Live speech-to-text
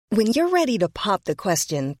When you're ready to pop the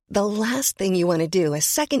question, the last thing you want to do is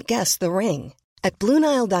second-guess the ring. At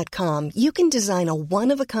BlueNile.com, you can design a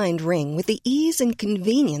one-of-a-kind ring with the ease and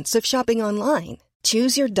convenience of shopping online.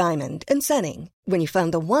 Choose your diamond and setting. When you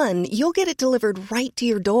find the one, you'll get it delivered right to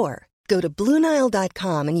your door. Go to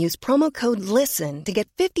BlueNile.com and use promo code LISTEN to get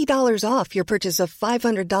 $50 off your purchase of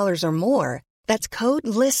 $500 or more. That's code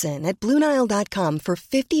LISTEN at BlueNile.com for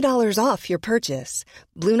 $50 off your purchase.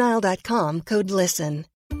 BlueNile.com, code LISTEN.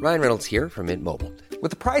 Ryan Reynolds here from Mint Mobile. With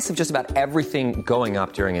the price of just about everything going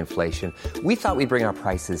up during inflation, we thought we'd bring our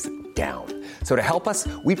prices down. So to help us,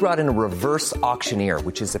 we brought in a reverse auctioneer,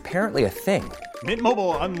 which is apparently a thing. Mint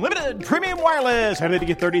Mobile Unlimited Premium Wireless. How to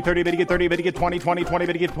get 30, 30, bit to get 30, bit to get 20, 20, 20,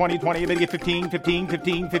 bit to get 20, 20, bit to get 15, 15,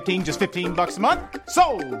 15, 15, just $15 a month?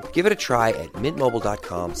 Sold! Give it a try at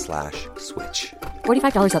mintmobile.com/switch.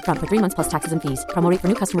 $45 up front for 3 months plus taxes and fees. Promo rate for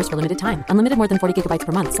new customers for limited time. Unlimited more than 40 gigabytes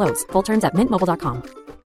per month. Slows full terms at mintmobile.com.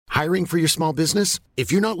 Hiring for your small business?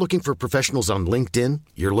 If you're not looking for professionals on LinkedIn,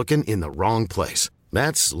 you're looking in the wrong place.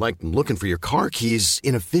 That's like looking for your car keys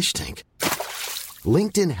in a fish tank.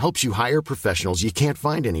 LinkedIn helps you hire professionals you can't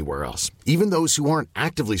find anywhere else, even those who aren't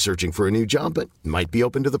actively searching for a new job but might be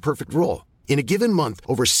open to the perfect role. In a given month,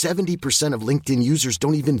 over 70% of LinkedIn users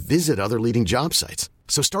don't even visit other leading job sites.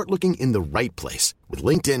 So start looking in the right place. With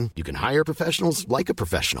LinkedIn, you can hire professionals like a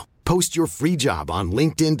professional. Post your free job on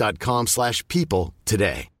linkedin.com/people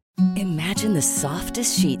today. Imagine the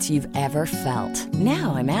softest sheets you've ever felt.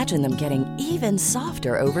 Now imagine them getting even softer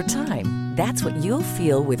over time. That's what you'll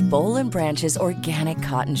feel with Boll & Branch's organic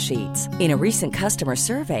cotton sheets. In a recent customer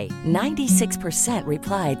survey, 96%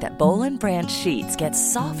 replied that Boll & Branch sheets get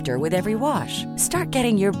softer with every wash. Start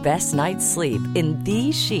getting your best night's sleep in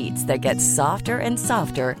these sheets that get softer and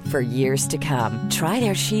softer for years to come. Try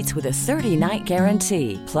their sheets with a 30-night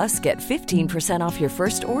guarantee. Plus, get 15% off your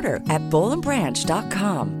first order at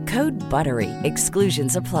bollandbranch.com. Code BUTTERY.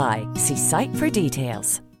 Exclusions apply. See site for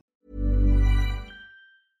details.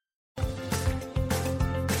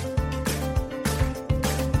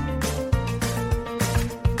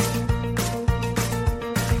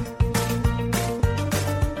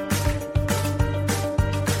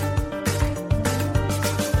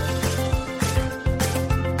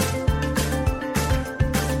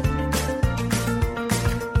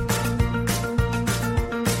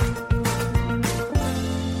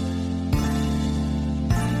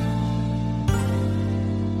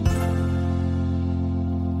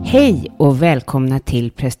 Hej och välkomna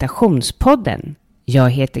till Prestationspodden. Jag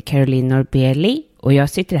heter Caroline Norbeli och jag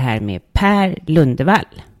sitter här med Per Lundevall.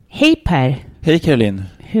 Hej Per! Hej Caroline!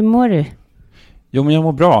 Hur mår du? Jo, men jag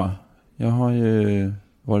mår bra. Jag har ju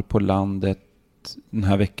varit på landet den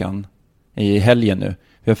här veckan, i helgen nu.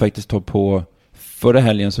 Vi har faktiskt tagit på, förra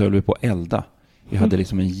helgen så höll vi på att elda. Vi hade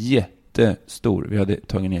liksom en jättestor, vi hade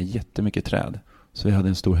tagit ner jättemycket träd. Så vi hade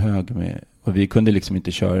en stor hög med, och vi kunde liksom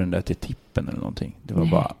inte köra den där till tippen eller någonting.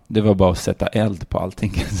 Det var bara att sätta eld på allting,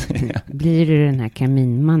 kan jag säga. Blir du den här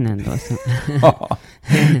kaminmannen då?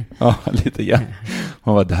 Ja, lite grann.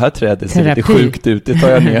 Man bara, det här trädet ser lite sjukt ut, det tar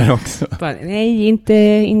jag ner också. Nej,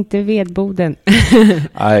 inte vedboden.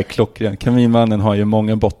 Nej, klockren. Kaminmannen har ju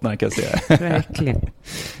många bottnar, kan jag säga. Verkligen.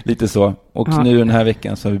 Lite så. Och nu den här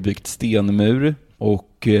veckan så har vi byggt stenmur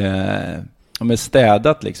och med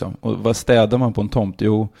städat liksom. Och vad städar man på en tomt?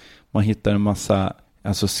 Jo, man hittar en massa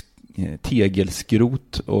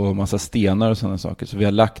tegelskrot och massa stenar och sådana saker. Så vi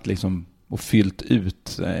har lagt liksom och fyllt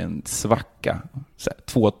ut en svacka.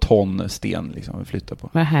 2 ton sten liksom vi flyttar på.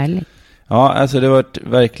 Vad härligt. Ja, alltså det har varit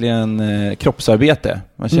verkligen kroppsarbete.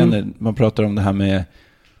 Man känner, man pratar om det här med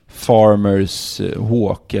farmers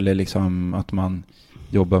walk, eller liksom att man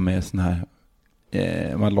jobbar med sån här,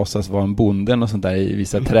 man låtsas vara en bonden och sånt där i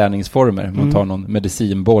vissa träningsformer. Man tar någon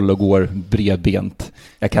medicinboll och går bredbent.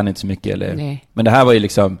 Jag kan inte så mycket. Men det här var ju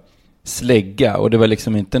liksom slägga, och det var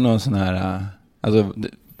liksom inte någon sån här, alltså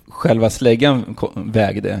själva släggan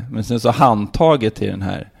vägde, men sen så handtaget till den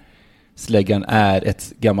här släggan är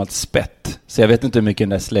ett gammalt spett. Så jag vet inte hur mycket den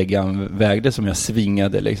där släggan vägde som jag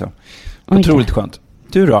svingade liksom. Otroligt skönt.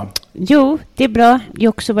 Du då? Jo, det är bra. Jag har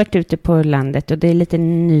också varit ute på landet och det är lite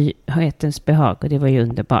nyhetens behag och det var ju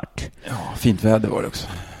underbart. Ja, fint väder var det också.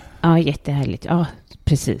 Ja, jättehärligt. Ja,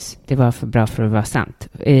 precis. Det var för bra för att vara sant.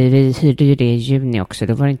 Vi hyrde ju det i juni också.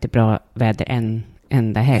 Då var det inte bra väder en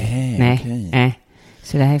enda helg. Nej.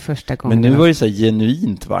 Så det här är första gången. Men nu var det så här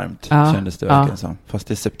genuint varmt, kändes det verkligen som. Fast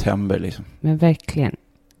det är september liksom. Men verkligen.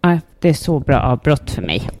 Ja, det är så bra avbrott för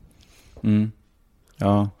mig. Mm.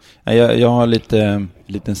 Ja, jag har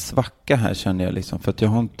liten svacka här, känner jag liksom. För att jag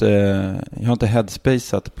har inte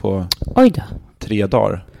headspaceat på 3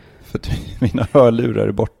 dagar. För att mina hörlurar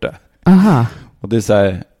är borta. Aha. Och det är så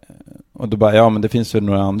här, Och då bara, men det finns väl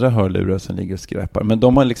några andra hörlurar som ligger och skräpar. Men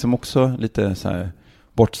de har liksom också lite så här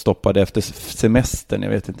bortstoppade efter semestern, jag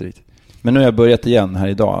vet inte riktigt. Men nu har jag börjat igen här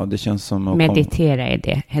idag. Det känns som att meditera är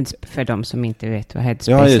det, för de som inte vet vad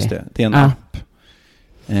Headspace är. Ja, just det. Det är en app.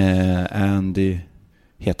 Andy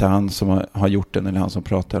heter han som har gjort den, eller han som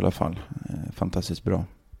pratar i alla fall. Fantastiskt bra.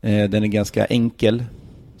 Den är ganska enkel.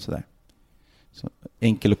 Sådär. Så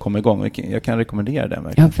enkel att komma igång. Jag kan rekommendera den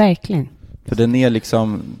verkligen. Ja, verkligen. För den är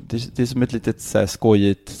liksom, det är som ett litet så här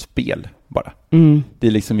skojigt spel bara. Det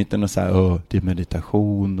är liksom inte något så här, det är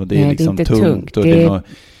meditation och det är liksom det är tungt. Och det är något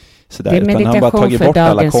sådär. Det är meditation han bara tagit för bort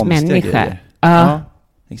alla dagens konstiga människa. grejer. Ja,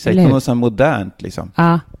 exakt. Något så här modernt liksom.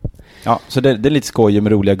 Ja, så det är lite skoj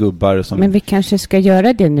med roliga gubbar. Som... Men vi kanske ska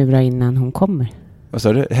göra det nu då innan hon kommer. Vad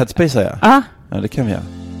sa du? Headspace säger jag? Ja. Ja, det kan vi göra.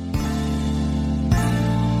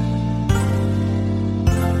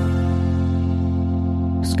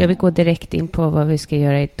 Ska vi gå direkt in på vad vi ska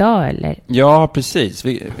göra idag, eller? Ja, precis.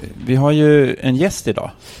 Vi har ju en gäst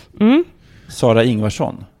idag. Sara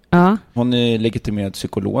Ingvarsson. Ja. Hon är legitimerad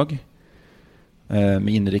psykolog med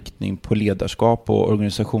inriktning på ledarskap och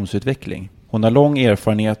organisationsutveckling. Hon har lång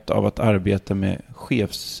erfarenhet av att arbeta med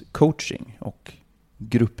chefscoaching och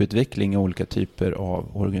grupputveckling i olika typer av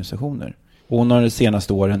organisationer. Och hon har de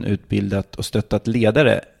senaste åren utbildat och stöttat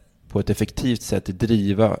ledare på ett effektivt sätt att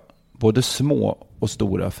driva både små och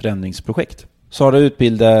stora förändringsprojekt. Sara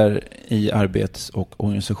utbildar i arbets- och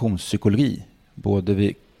organisationspsykologi både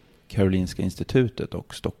vid Karolinska institutet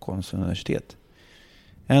och Stockholms universitet.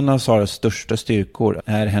 En av Saras största styrkor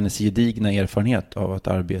är hennes gedigna erfarenhet av att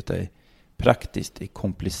arbeta praktiskt i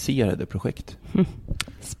komplicerade projekt.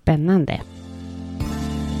 Spännande.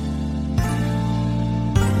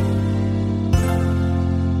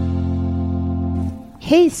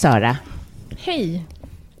 Hej Sara. Hej.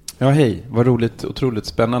 Ja, hej. Vad roligt, otroligt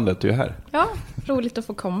spännande att du är här. Ja, roligt att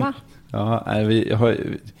få komma. Ja,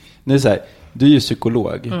 nu är så här, du är ju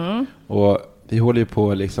psykolog och vi håller ju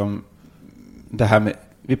på liksom det här med,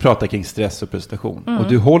 vi pratar kring stress och prestation och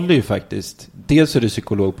du håller ju faktiskt, dels är du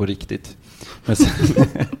psykolog på riktigt, men sen,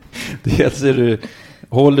 dels är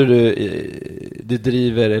du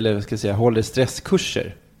driver, eller vad ska jag säga, håller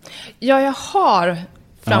stresskurser. Ja, jag har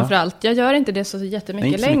framförallt. Jag gör inte det så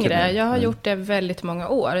jättemycket längre. Jag har gjort det väldigt många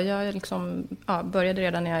år. Jag liksom, började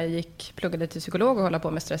redan när jag pluggade till psykolog och hålla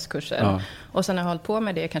på med stresskurser. Ja. Och sen har jag hållit på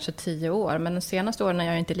med det kanske 10 år. Men de senaste åren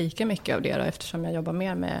gör jag inte lika mycket av det då, eftersom jag jobbar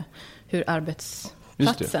mer med hur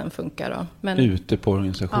arbetsplatsen funkar. Då. Men, ute på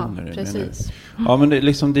organisationer. Ja, precis. Ja, men det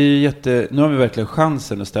är nu har vi verkligen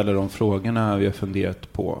chansen att ställa de frågorna vi har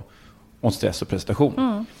funderat på om stress och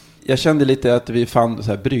prestation. Jag kände lite att vi fann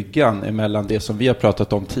så här bryggan emellan det som vi har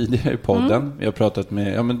pratat om tidigare i podden. Vi har pratat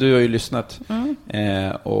med, men du har ju lyssnat.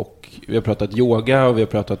 Och vi har pratat yoga och vi har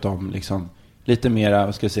pratat om liksom lite mera,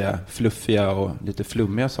 vad ska jag säga, fluffiga och lite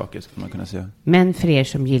flummiga saker, skulle man kunna säga. Men för er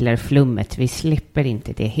som gillar flummet, vi slipper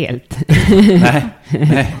inte det helt.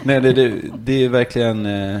 nej, det är verkligen,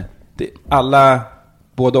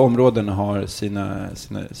 båda områdena har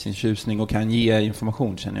sin tjusning och kan ge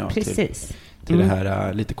information, känner jag. Precis. Till det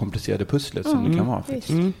här lite komplicerade pusslet som det kan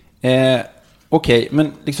vara. Okej,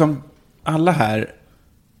 men liksom alla här,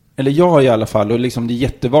 eller jag i alla fall, och liksom det är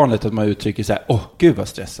jättevanligt att man uttrycker så här, gud vad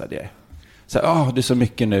stressad jag är. Så här, det är så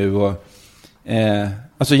mycket nu och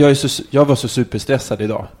alltså jag var så superstressad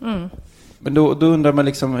idag. Men då undrar man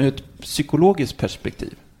liksom ur ett psykologiskt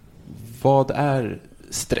perspektiv, vad är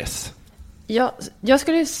stress? Jag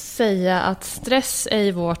skulle säga att stress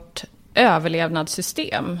är vårt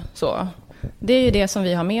överlevnadssystem, så. Det är ju det som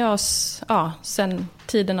vi har med oss sen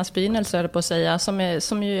tidernas begynnelse, eller på att säga,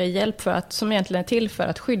 som ju är hjälp som egentligen är till för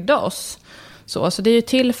att skydda oss. Så det är ju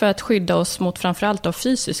till för att skydda oss mot framförallt av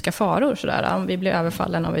fysiska faror. Sådär. Om vi blir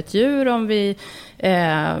överfallen av ett djur, om vi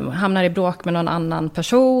hamnar i bråk med någon annan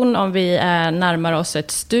person, om vi närmar oss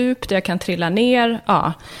ett stup där jag kan trilla ner.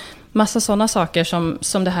 Massa sådana saker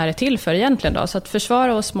som det här är till för egentligen då. Så att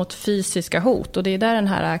försvara oss mot fysiska hot. Och det är där den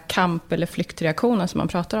här kamp- eller flyktreaktionen som man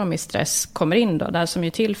pratar om i stress kommer in då. Där som är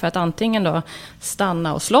till för att antingen då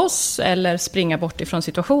stanna och slåss eller springa bort ifrån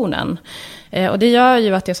situationen. Och det gör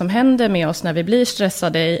ju att det som händer med oss när vi blir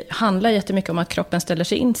stressade handlar jättemycket om att kroppen ställer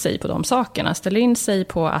sig in sig på de sakerna. Ställer in sig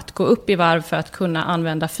på att gå upp i varv för att kunna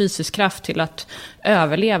använda fysisk kraft till att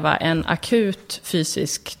överleva en akut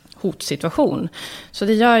fysisk hotsituation. Så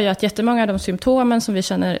det gör ju att jättemånga av de symptomen som vi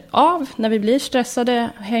känner av när vi blir stressade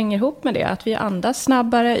hänger ihop med det. Att vi andas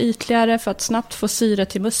snabbare, ytligare för att snabbt få syre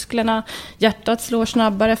till musklerna. Hjärtat slår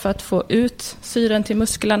snabbare för att få ut syren till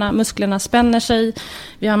musklerna. Musklerna spänner sig.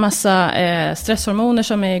 Vi har massa stresshormoner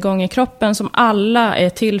som är igång i kroppen som alla är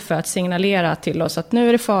till för att signalera till oss att nu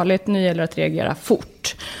är det farligt, nu gäller det att reagera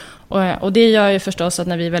fort. Och det gör ju förstås att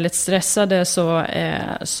när vi är väldigt stressade så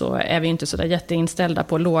är vi inte så där jätteinställda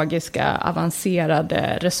på logiska,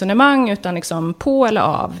 avancerade resonemang, utan liksom på eller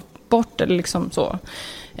av, bort eller liksom så.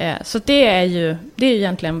 Så det är ju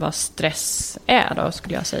egentligen vad stress är då,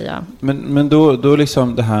 skulle jag säga. Men då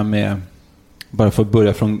liksom det här med, bara för att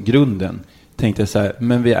börja från grunden, tänkte jag så här,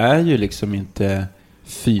 men vi är ju liksom inte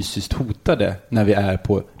fysiskt hotade när vi är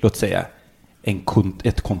på, låt säga,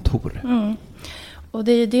 ett kontor. Och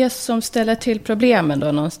det är det som ställer till problemen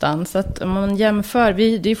då någonstans. Att om man jämför,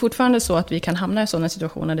 det är fortfarande så att vi kan hamna i sådana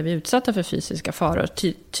situationer där vi är utsatta för fysiska faror.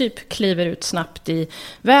 Typ kliver ut snabbt i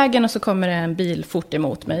vägen och så kommer det en bil fort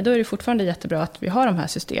emot mig. Då är det fortfarande jättebra att vi har de här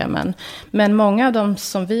systemen. Men många av de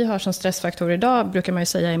som vi har som stressfaktorer idag brukar man ju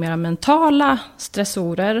säga är mera mentala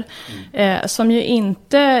stressorer. Som ju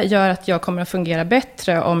inte gör att jag kommer att fungera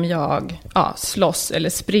bättre om jag slåss eller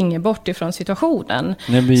springer bort ifrån situationen.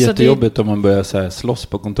 Det blir jättejobbigt om man börjar så här slåss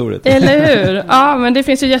på kontoret. Eller hur? Ja, men det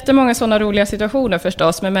finns ju jättemånga sådana roliga situationer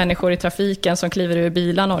förstås, med människor i trafiken som kliver ur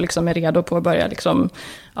bilarna och liksom är redo på att börja liksom,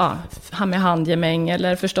 med handgemäng,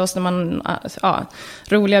 eller förstås när man,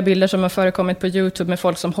 roliga bilder som har förekommit på YouTube med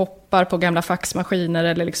folk som hoppar på gamla faxmaskiner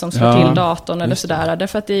eller liksom slår till datorn eller sådär.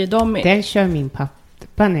 Därför att det är de... Den kör min pappa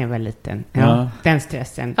när jag var liten. Den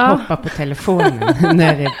stressen. Hoppa på telefonen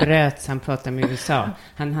när det bröts. Han pratade med USA.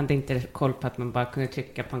 Han hade inte koll på att man bara kunde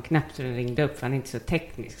trycka på en knapp så den ringde upp. För han är inte så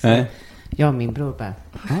teknisk. Så jag och min bror bara...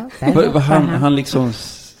 Han liksom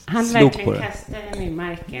han slog på verkligen kastade den i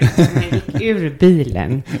marken. Han gick ur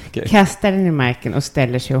bilen. Okay. Kastar den i marken och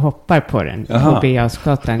ställer sig och hoppar på den. På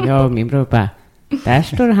B.A.-skatan. Jag och min bror bara... Där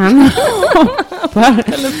står han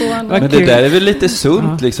och Men det där är väl lite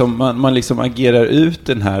sunt liksom. Man liksom agerar ut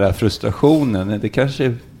den här frustrationen. Det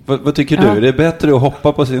kanske... Vad tycker du? Är det bättre att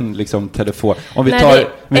hoppa på sin liksom, telefon? Om vi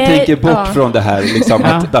tänker bort från det här liksom,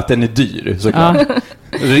 att den är dyr, såklart.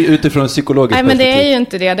 Utifrån psykologiskt perspektiv. Men det är ju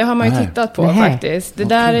inte det. Det har man ju tittat på faktiskt. Det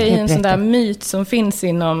där är ju en sån där myt som finns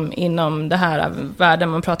inom det här världen.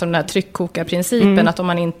 Man pratar om den här tryckkokarprincipen. Att om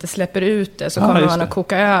man inte släpper ut det så kommer man att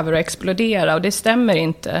koka över och explodera. Och det stämmer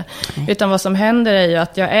inte. Utan vad som händer är ju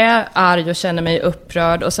att jag är arg och känner mig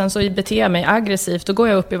upprörd. Och sen så beter jag mig aggressivt. Då går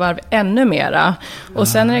jag upp i varv ännu mera. Och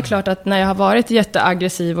sen är det klart att när jag har varit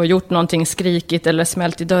jätteaggressiv och gjort någonting, skrikigt eller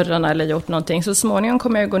smält i dörrarna eller gjort någonting, så småningom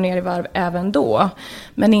kommer jag gå ner i varv även då.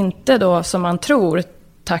 Men inte då som man tror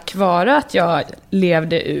tack vare att jag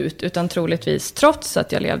levde ut, utan troligtvis trots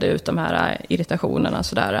att jag levde ut de här irritationerna.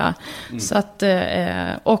 Sådär. Så att,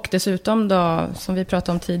 och dessutom då, som vi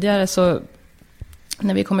pratade om tidigare, så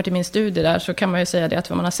när vi kommer till min studie där så kan man ju säga det att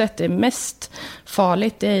vad man har sett är mest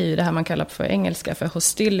farligt, det är ju det här man kallar på engelska för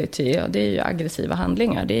hostility. Och det är ju aggressiva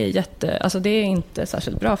handlingar. Det är det är inte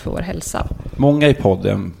särskilt bra för vår hälsa. Många i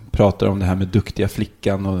podden pratar om det här med duktiga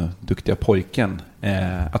flickan och duktiga pojken.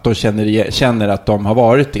 Att de känner att de har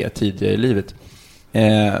varit det tidigare i livet.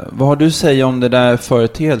 Vad har du att säga om det där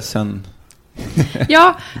företeelsen?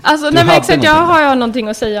 Ja, alltså jag har någonting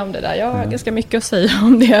att säga om det där. Jag har ganska mycket att säga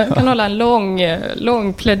om det. Jag kan hålla en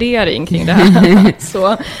lång plädering kring det här.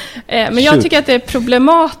 Så, men jag tycker att det är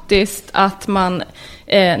problematiskt att man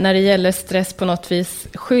när det gäller stress på något vis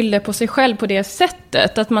skyller på sig själv på det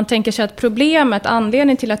sättet. Att man tänker sig att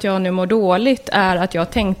anledningen till att jag nu mår dåligt är att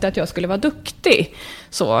jag tänkte att jag skulle vara duktig.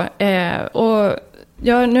 Så, och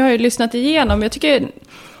nu har jag lyssnat igenom. Jag tycker...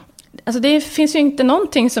 Alltså det finns ju inte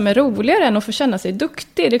någonting som är roligare än att få känna sig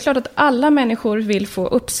duktig. Det är klart att alla människor vill få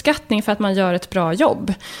uppskattning för att man gör ett bra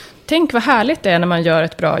jobb. Tänk vad härligt det är när man gör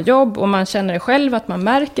ett bra jobb och man känner det själv, att man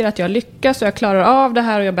märker att jag lyckas och jag klarar av det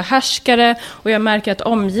här och jag behärskar det. Och jag märker att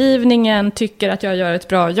omgivningen tycker att jag gör ett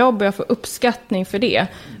bra jobb och jag får uppskattning för det.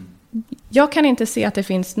 Jag kan inte se att det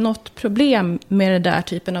finns något problem med den där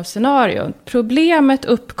typen av scenario. Problemet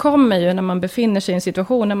uppkommer ju när man befinner sig i en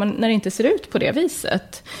situation när det inte ser ut på det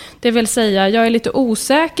viset. Det vill säga, jag är lite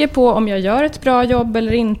osäker på om jag gör ett bra jobb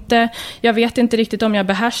eller inte. Jag vet inte riktigt om jag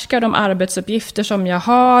behärskar de arbetsuppgifter som jag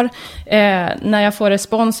har. När jag får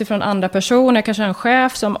respons från andra personer, kanske en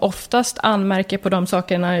chef som oftast anmärker på de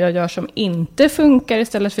sakerna jag gör som inte funkar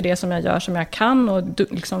istället för det som jag gör som jag kan och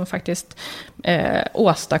liksom faktiskt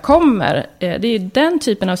åstadkommer. Det är den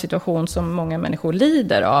typen av situation som många människor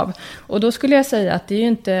lider av. Och då skulle jag säga att det är ju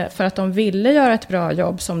inte för att de ville göra ett bra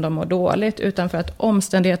jobb som de mår dåligt, utan för att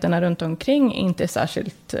omständigheterna runt omkring inte är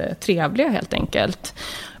särskilt trevliga helt enkelt.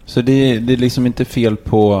 Så det är liksom inte fel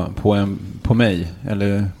på mig?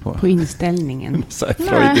 Eller på inställningen?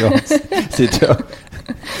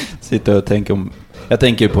 Sitter och tänker om... Jag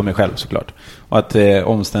tänker ju på mig själv såklart. Och att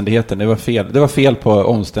omständigheten, det var fel på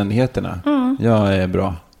omständigheterna. Jag är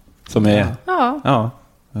bra. Som är... Ja,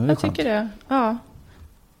 jag tycker det. Ja.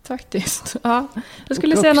 faktiskt. Ja, jag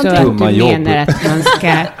skulle och säga också någonting. att du menar att man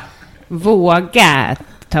ska våga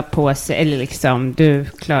ta på sig, eller liksom,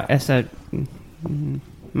 alltså,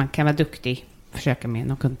 man kan vara duktig, försöka med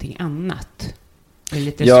någonting annat. Det är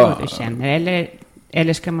lite så du känner,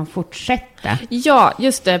 eller ska man fortsätta? Ja,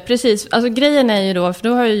 just det, precis. Alltså grejen är ju då, för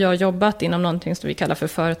då har ju jag jobbat inom någonting som vi kallar för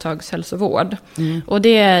företagshälsovård. Och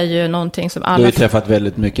det är ju någonting som alla... Du har ju träffat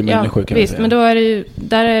väldigt mycket människor, kan visst, säga. men då är det ju,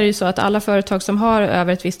 där är det ju så att alla företag som har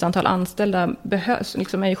över ett visst antal anställda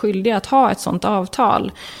liksom är ju skyldiga att ha ett sånt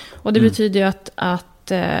avtal. Och det betyder ju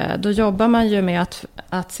att då jobbar man ju med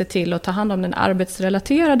att se till att ta hand om den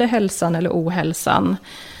arbetsrelaterade hälsan eller ohälsan.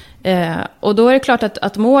 Och då är det klart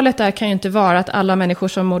att målet där kan ju inte vara att alla människor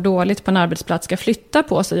som mår dåligt på en arbetsplats ska flytta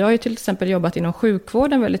på sig. Jag har ju till exempel jobbat inom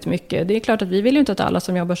sjukvården väldigt mycket. Det är klart att vi vill ju inte att alla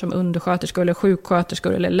som jobbar som undersköterskor eller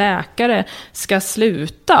sjuksköterskor eller läkare ska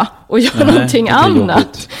sluta och göra någonting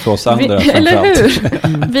annat. För oss andra, eller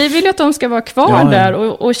hur? Vi vill ju att de ska vara kvar där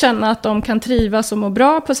och känna att de kan trivas och må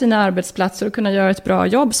bra på sina arbetsplatser och kunna göra ett bra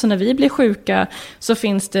jobb. Så när vi blir sjuka så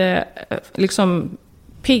finns det liksom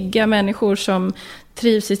pigga människor som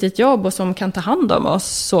trivs i sitt jobb och som kan ta hand om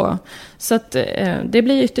oss. Så att det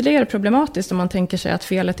blir ytterligare problematiskt om man tänker sig att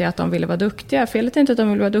felet är att de vill vara duktiga. Felet är inte att de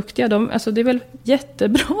vill vara duktiga. Alltså det är väl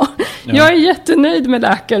jättebra. Ja. Jag är jättenöjd med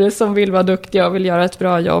läkare som vill vara duktiga och vill göra ett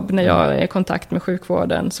bra jobb när jag är i kontakt med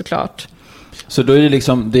sjukvården, såklart. Så då är det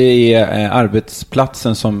liksom, det är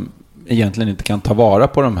arbetsplatsen som egentligen inte kan ta vara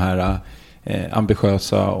på de här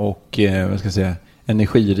ambitiösa och vad ska jag säga,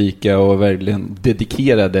 energirika och verkligen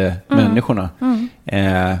dedikerade människorna.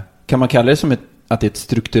 Kan man kalla det som att det är ett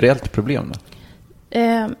strukturellt problem då?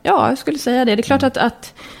 Ja, jag skulle säga det. Det är klart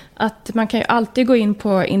att man kan ju alltid gå in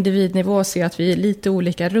på individnivå och se att vi är lite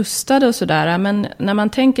olika rustade och sådär. Men när man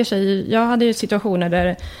tänker sig, jag hade ju situationer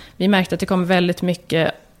där vi märkte att det kom väldigt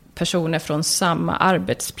mycket personer från samma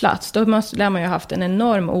arbetsplats. Då lär man ju ha haft en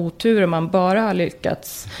enorm otur om man bara har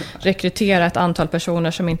lyckats rekrytera ett antal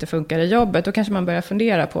personer som inte funkar i jobbet. Då kanske man börjar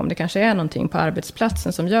fundera på om det kanske är någonting på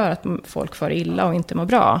arbetsplatsen som gör att folk får illa och inte mår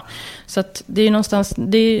bra. Så att det är ju någonstans,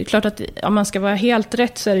 det är klart att om man ska vara helt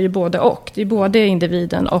rätt så är det ju både och. Det är både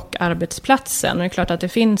individen och arbetsplatsen. Och det är klart att det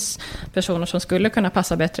finns personer som skulle kunna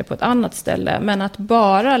passa bättre på ett annat ställe. Men att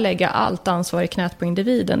bara lägga allt ansvar i knät på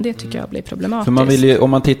individen, det tycker jag blir problematiskt. För man vill ju, om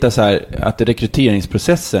man tittar så här, att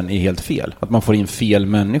rekryteringsprocessen är helt fel. Att man får in fel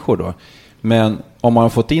människor då. Men om man har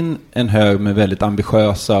fått in en hög med väldigt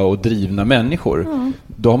ambitiösa och drivna människor,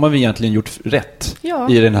 då har man egentligen gjort rätt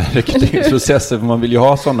i den här rekryteringsprocessen. För man vill ju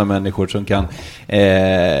ha sådana människor som kan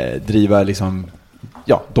driva liksom,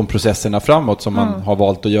 de processerna framåt som man har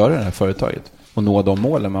valt att göra i det här företaget. Och nå de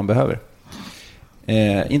målen man behöver.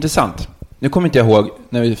 Intressant. Nu kommer inte jag ihåg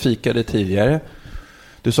när vi fikade tidigare.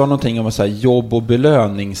 Du sa någonting om så här, jobb- och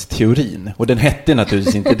belöningsteorin. Och den hette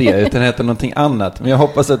naturligtvis inte det, utan den hette någonting annat. Men jag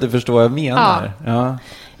hoppas att du förstår vad jag menar. Ja.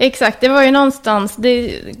 Exakt, det var ju någonstans,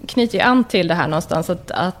 det knyter ju an till det här någonstans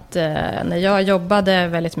att när jag jobbade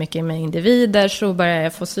väldigt mycket med individer så började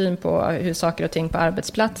jag få syn på hur saker och ting på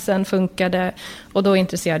arbetsplatsen funkade. Och då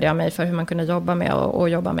intresserade jag mig för hur man kunde jobba med och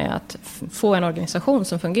jobba med att få en organisation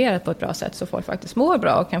som fungerar på ett bra sätt så folk faktiskt mår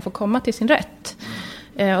bra och kan få komma till sin rätt.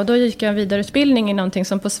 Och då gick jag en vidareutbildning i någonting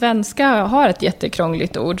som på svenska har ett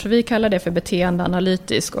jättekrångligt ord. Så vi kallar det för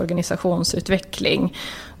beteendeanalytisk organisationsutveckling.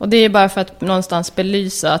 Och det är bara för att någonstans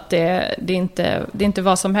belysa att det är inte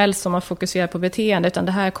vad som helst som man fokuserar på beteende. Utan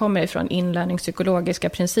det här kommer ifrån inlärningspsykologiska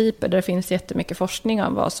principer. Där det finns jättemycket forskning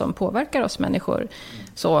om vad som påverkar oss människor.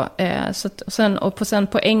 Sen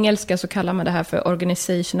på engelska så kallar man det här för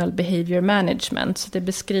organizational behavior management. Så det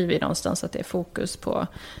beskriver någonstans att det är fokus på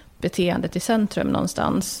beteendet i centrum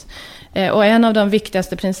någonstans. Och en av de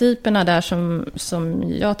viktigaste principerna där som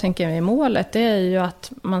jag tänker är målet, det är ju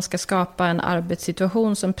att man ska skapa en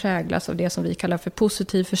arbetssituation som präglas av det som vi kallar för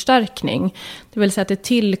positiv förstärkning. Det vill säga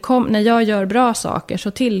att när jag gör bra saker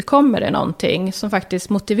så tillkommer det någonting som faktiskt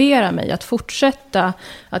motiverar mig att fortsätta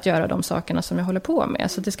att göra de sakerna som jag håller på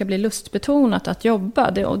med. Så att det ska bli lustbetonat att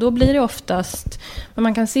jobba. Och då blir det oftast, vad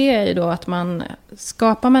man kan se är ju då att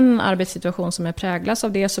skapar man en arbetssituation som är präglas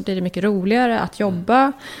av det så blir det mycket roligare att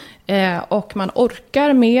jobba. Och man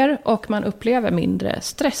orkar mer och man upplever mindre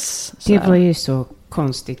stress. Det var ju så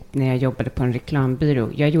konstigt när jag jobbade på en reklambyrå.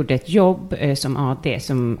 Jag gjorde ett jobb som AD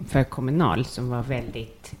för Kommunal som var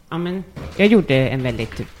väldigt... jag gjorde en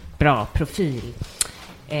väldigt bra profil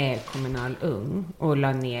Kommunal ung och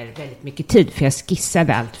la ner väldigt mycket tid för jag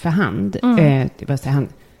skissade allt för hand. Det var så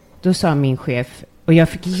då sa min chef, och jag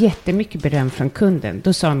fick jättemycket beröm från kunden,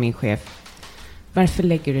 då sa min chef: varför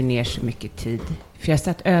lägger du ner så mycket tid? För jag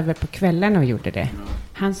satt över på kvällarna och gjorde det.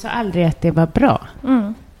 Han sa aldrig att det var bra.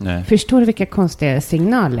 Nej. Förstår du vilka konstiga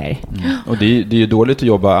signaler? Och det är ju dåligt att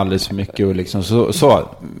jobba alldeles för mycket och liksom så.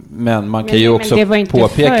 Men man kan ju också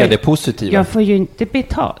påpeka det positiva. Jag får ju inte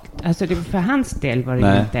betalt. Alltså för hans del var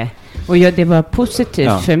det inte. Och det var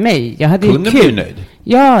positivt för mig. Jag hade kunden ju kul. Nöjd.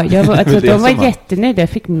 Ja, de var jättenöjda. Jag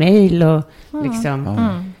fick mejl och liksom...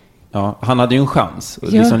 Ja, han hade ju en chans.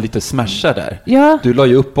 Och liksom lite smasha där. Ja. Du la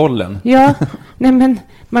ju upp bollen. Ja, nej men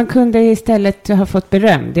man kunde istället ha fått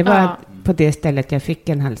beröm. Det var på det stället jag fick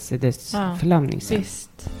en halssedes förlamning sen.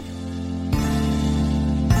 Visst.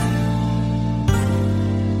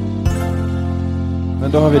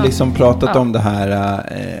 Men då har vi liksom pratat om det här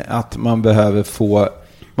att man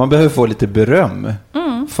behöver få lite beröm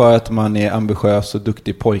för att man är ambitiös och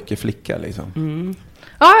duktig pojke, flicka liksom.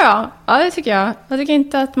 Ja, det tycker jag. Jag tycker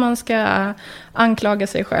inte att man ska anklaga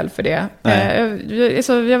sig själv för det.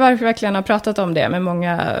 Jag verkligen har pratat om det med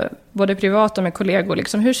många, både privat och med kollegor.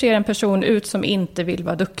 Liksom, hur ser en person ut som inte vill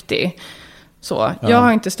vara duktig? Så. Jag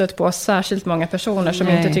har inte stött på särskilt många personer som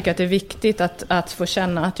inte tycker att det är viktigt att få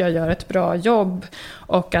känna att jag gör ett bra jobb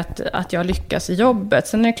och att jag lyckas i jobbet.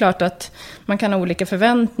 Sen är det klart att man kan ha olika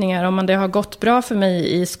förväntningar. Om det har gått bra för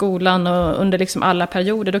mig i skolan och under liksom alla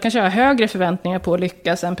perioder, då kanske jag har högre förväntningar på att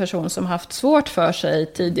lyckas än en person som haft svårt för sig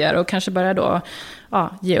tidigare och kanske börjar då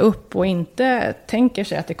ge upp och inte tänker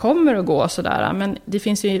sig att det kommer att gå sådär. Men det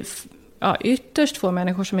finns ju ytterst få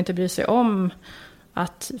människor som inte bryr sig om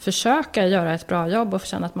att försöka göra ett bra jobb och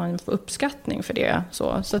känna att man får uppskattning för det.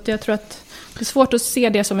 Så att jag tror att det är svårt att se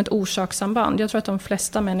det som ett orsakssamband. Jag tror att de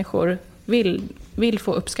flesta människor vill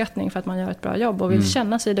få uppskattning för att man gör ett bra jobb och vill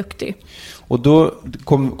känna sig duktig. Och då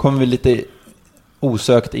kommer vi lite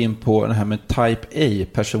osökt in på det här med type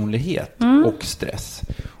A-personlighet och stress.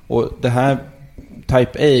 Och det här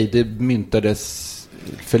type A, det myntades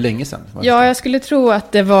för länge sedan. Ja, jag skulle tro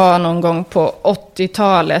att det var någon gång på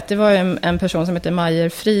 80-talet. Det var ju en person som heter Meyer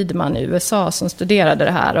Friedman i USA som studerade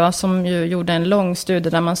det här och som ju gjorde en lång studie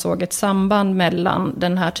där man såg ett samband mellan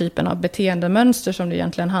den här typen av beteendemönster som det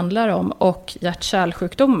egentligen handlar om och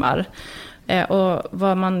hjärt-kärlsjukdomar. Och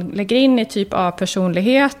vad man lägger in i typ av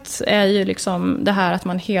personlighet är ju liksom det här att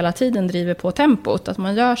man hela tiden driver på tempot. Att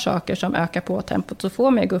man gör saker som ökar på tempot och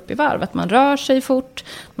får mig att gå upp i varv. Att man rör sig fort,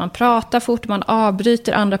 man pratar fort, man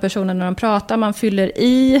avbryter andra personer när de pratar. Man fyller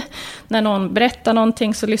i. När någon berättar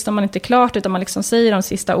någonting så lyssnar man inte klart utan man liksom säger de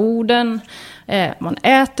sista orden. Man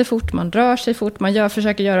äter fort, man rör sig fort, man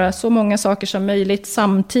försöker göra så många saker som möjligt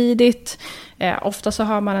samtidigt. Ofta så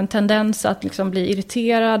har man en tendens att liksom bli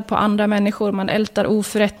irriterad på andra människor. Man ältar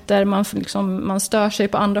oförrätter, man stör sig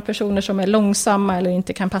på andra personer som är långsamma eller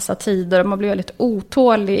inte kan passa tider. Man blir väldigt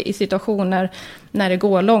otålig i situationer när det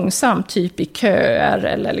går långsamt, typ i köer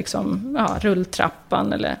eller liksom,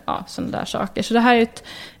 rulltrappan eller sådana där saker. Så det här är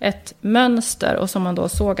ett mönster och som man då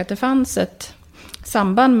såg att det fanns ett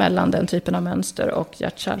samband mellan den typen av mönster och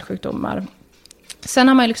hjärt-kärlsjukdomar. Sen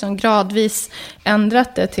har man liksom gradvis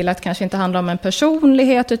ändrat det till att kanske inte handla om en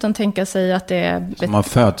personlighet utan tänka sig att det är... Som man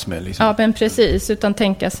föds med liksom. Ja, men precis. Utan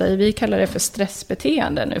tänka sig, vi kallar det för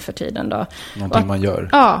stressbeteende nu för tiden då. Någonting man gör.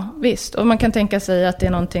 Ja, visst. Och man kan tänka sig att det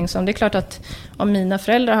är någonting som... Det är klart att om mina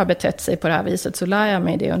föräldrar har betett sig på det här viset så lär jag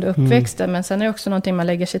mig det under uppväxten. Men sen är det också någonting man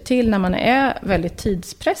lägger sig till när man är väldigt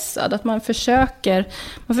tidspressad. Att man försöker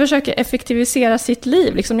effektivisera sitt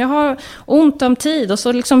liv. Liksom, jag har ont om tid och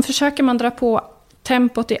så liksom försöker man dra på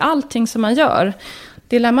tempot i allting som man gör.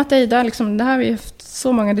 Dilemmat är där, liksom, det här har vi haft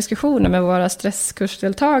så många diskussioner med våra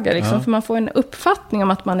stresskursdeltagare. Liksom, för man får en uppfattning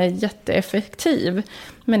om att man är jätteeffektiv.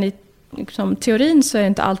 Men i liksom, teorin så är det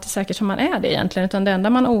inte alltid säkert som man är det egentligen. Utan det enda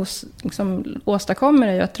man åstadkommer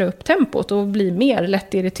är ju att dra upp tempot och bli mer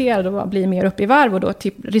lättirriterad och bli mer upp i varv. Och då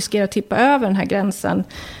riskerar att tippa över den här gränsen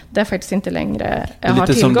där jag faktiskt inte längre har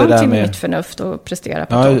tillgång till mitt förnuft och prestera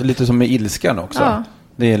på topp. Lite som med ilskan också. Ja.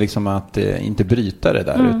 Det är liksom att inte bryta det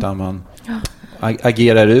där utan man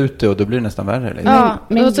agerar ut det och då blir det nästan värre. Liksom. Ja,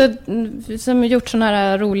 men som gjort sådana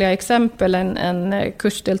här roliga exempel. En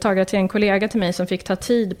kursdeltagare till en kollega till mig som fick ta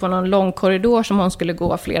tid på någon lång korridor som hon skulle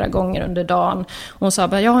gå flera gånger under dagen. Hon sa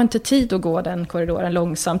bara, jag har inte tid att gå den korridoren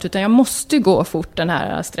långsamt utan jag måste gå fort den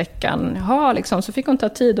här sträckan. Ja, liksom. Så fick hon ta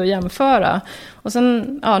tid att jämföra. Och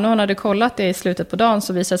sen, när hon hade kollat det i slutet på dagen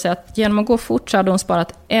så visade det sig att genom att gå fort så hade hon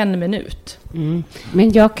sparat 1 minut.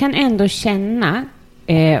 Men jag kan ändå känna,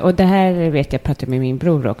 och det här vet jag pratar med min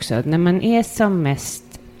bror också, när man är som mest,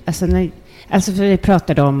 alltså för vi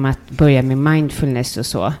pratade om att börja med mindfulness och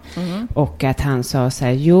så, och att han sa så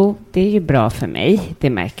här, jo det är ju bra för mig, det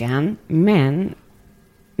märker han, men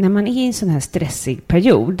när man är i en sån här stressig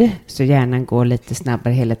period så hjärnan går lite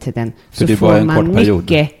snabbare hela tiden, så det är bara en kort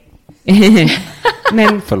period.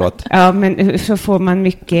 Men, förlåt. Ja, men så får man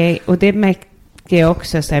mycket, och det märker jag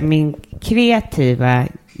också så här, min kreativa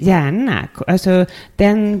hjärna, alltså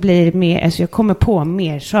den blir mer, alltså jag kommer på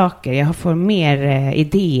mer saker, jag får mer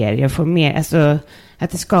idéer, jag får mer, alltså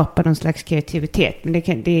att det skapar någon slags kreativitet. Men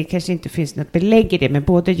det kanske inte finns något belägg i det, men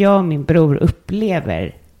både jag och min bror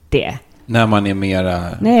upplever det. När man är mera...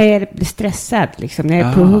 När jag blir stressad, liksom, när jag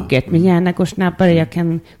är på hugget, min hjärna går snabbare, jag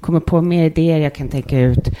kan komma på mer idéer, jag kan tänka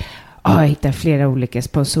ut, jag hittar flera olika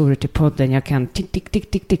sponsorer till podden, jag kan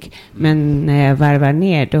tick. Men när jag varvar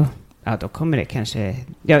ner, då kommer det kanske...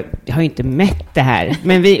 Jag har ju inte mätt det här,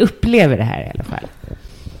 men vi upplever det här i alla fall.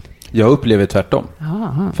 Jag upplever tvärtom,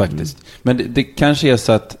 faktiskt. Men det kanske är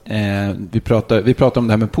så att vi pratar om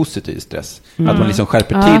det här med positiv stress. Att man liksom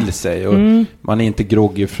skärper till sig och man är inte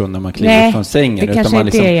groggy från när man kliver från sängen. Utan man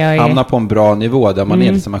liksom hamnar på en bra nivå där man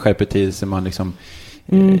är liksom, man skärper till sig, man liksom,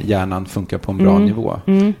 hjärnan funkar på en bra nivå.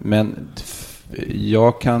 Men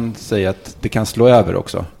jag kan säga att det kan slå över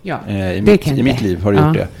också. I mitt liv har det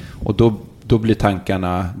gjort det. Och då blir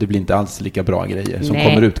tankarna, det blir inte alls lika bra grejer som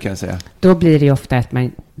kommer ut, kan jag säga. Då blir det ju ofta att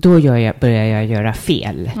börjar jag göra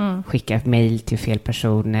fel. Skicka mejl till fel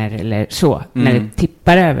personer eller så. När det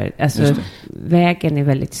tippar över. Alltså vägen är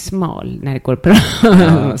väldigt smal när det går bra.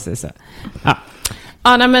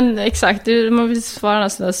 Ja, nej, men exakt. Man vill svara en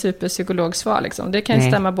sån där superpsykologsvar. Liksom. Det kan ju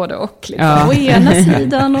stämma både och. Liksom. Å ena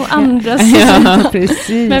sidan och andra sidan. Ja, precis.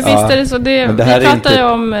 Men visst är det så. Men det här vi pratar ju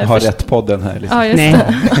om... Har rätt podden här. Liksom. Ja, just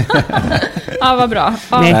det. Ja, vad bra.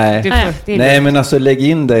 Ja. Nej, men alltså lägg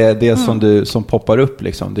in det som poppar upp.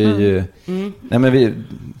 Liksom. Det är ju... Nej, men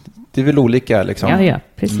det är väl olika liksom. Ja,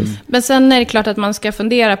 precis. Men sen är det klart att man ska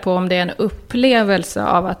fundera på om det är en upplevelse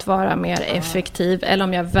av att vara mer effektiv eller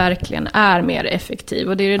om jag verkligen är mer effektiv.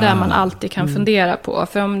 Och det är det där man alltid kan fundera på.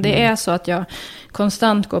 För om det är så att jag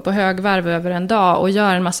konstant går på högvarv över en dag och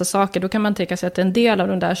gör en massa saker, då kan man tänka sig att en del av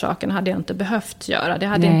de där sakerna hade jag inte behövt göra. Det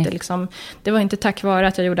hade inte liksom, det var inte tack vare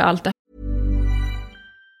att jag gjorde allt det.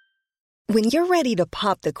 When you're ready to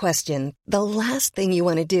pop the question, the last thing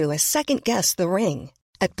you want to do is second guess the ring.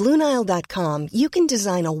 At BlueNile.com, you can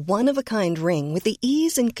design a one-of-a-kind ring with the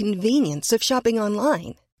ease and convenience of shopping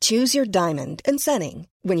online. Choose your diamond and setting.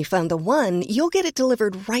 When you find the one, you'll get it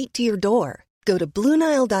delivered right to your door. Go to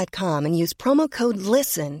BlueNile.com and use promo code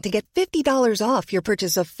LISTEN to get $50 off your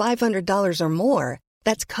purchase of $500 or more.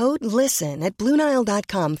 That's code LISTEN at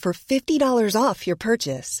BlueNile.com for $50 off your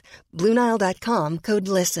purchase. BlueNile.com, code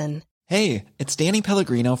LISTEN. Hey, it's Danny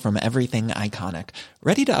Pellegrino from Everything Iconic.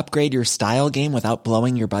 Ready to upgrade your style game without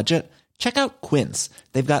blowing your budget? Check out Quince.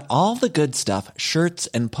 They've got all the good stuff, shirts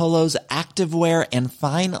and polos, activewear, and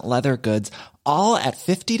fine leather goods, all at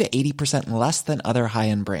 50 to 80% less than other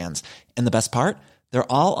high-end brands. And the best part?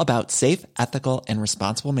 They're all about safe, ethical, and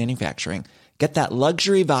responsible manufacturing. Get that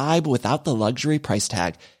luxury vibe without the luxury price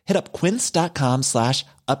tag. Hit up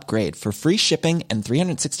quince.com/upgrade for free shipping and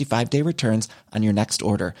 365-day returns on your next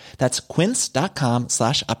order. That's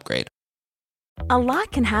quince.com/upgrade. A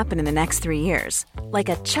lot can happen in the next 3 years.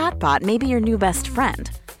 Like a chatbot may be your new best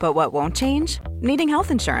friend. But what won't change? Needing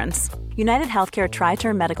health insurance. United Healthcare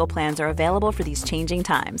Tri-Term Medical Plans are available for these changing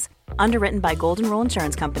times. Underwritten by Golden Rule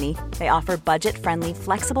Insurance Company, they offer budget-friendly,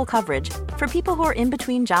 flexible coverage for people who are in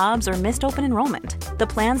between jobs or missed open enrollment. The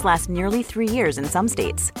plans last nearly 3 years in some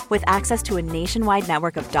states, with access to a nationwide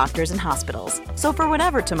network of doctors and hospitals. So for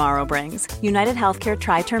whatever tomorrow brings, United Healthcare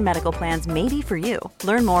Tri-Term Medical Plans may be for you.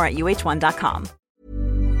 Learn more at uh1.com.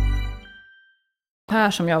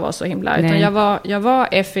 Här som jag var så himla, utan jag var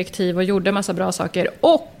effektiv och gjorde massa bra saker,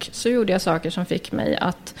 och så gjorde jag saker som fick mig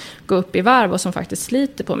att gå upp i varv och som faktiskt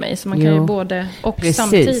sliter på mig, så man kan ju både och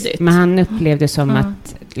samtidigt. Men han upplevde som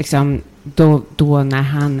att liksom, då när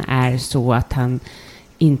han är så att han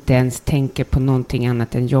inte ens tänker på någonting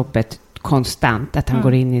annat än jobbet konstant, att han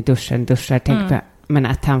går in i duschar, tänker på, men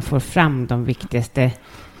att han får fram de viktigaste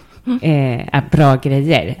bra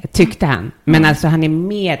grejer, tyckte han. Men alltså han är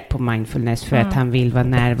med på mindfulness för att han vill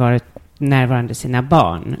vara närvarande sina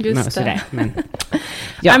barn. Just det. Men,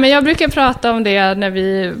 men jag brukar prata om det när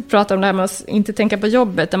vi pratar om det här med att inte tänka på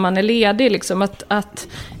jobbet när man är ledig, liksom,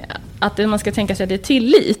 att man ska tänka sig att det är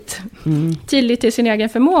tillit. Tillit till sin egen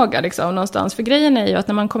förmåga, liksom, någonstans. För grejen är ju att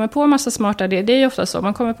när man kommer på massa smarta, det är ju ofta så,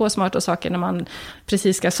 man kommer på smarta saker när man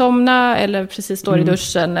precis ska somna eller precis står i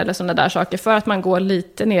duschen eller sådana där saker, för att man går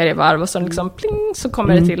lite ner i varv och så liksom pling, så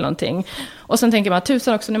kommer det till någonting. Och sen tänker man,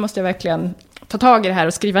 tusan också, nu måste jag verkligen ta tag i det här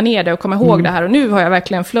och skriva ner det och komma ihåg det här, och nu har jag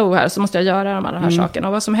verkligen flow här, så måste jag göra de här sakerna.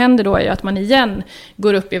 Och vad som händer då är ju att man igen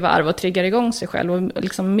går upp i varv och triggar igång sig själv och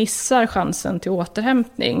liksom missar chansen till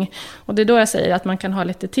återhämtning. Och det är då jag säger att man kan ha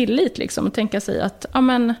lite tillit, liksom, och tänka sig att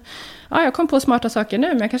jag kom på smarta saker nu,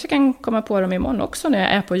 men jag kanske kan komma på dem imorgon också när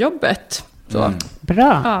jag är på jobbet. Så.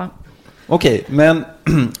 Bra. Ja. Okej, men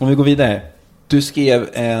om vi går vidare. Du skrev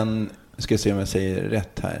ska jag se om jag säger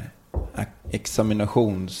rätt här.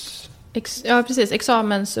 Ja, precis.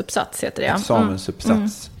 Examensuppsats heter det.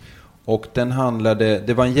 Examensuppsats. Och den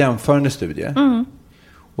det var en jämförande studie.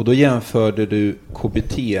 Och då jämförde du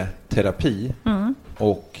KBT-terapi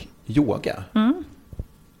och yoga.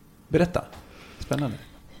 Berätta. Spännande.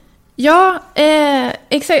 Ja,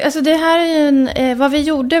 exakt. Alltså det här är ju vad vi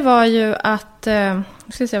gjorde var ju att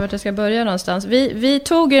jag ska se vart jag ska börja någonstans. Vi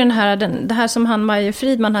tog ju det här som Maj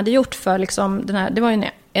Fridman hade gjort för liksom det var ju en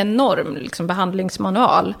enorm liksom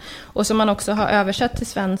behandlingsmanual och som man också har översatt till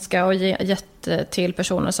svenska och gett till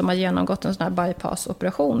personer som har genomgått en sån här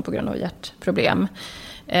bypassoperation på grund av hjärtproblem.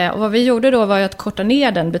 Och vad vi gjorde då var ju att korta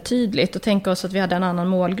ner den betydligt och tänka oss att vi hade en annan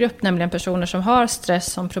målgrupp, nämligen personer som har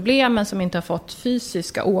stress som problem men som inte har fått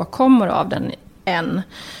fysiska åkommor av den än,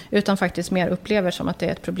 utan faktiskt mer upplever som att det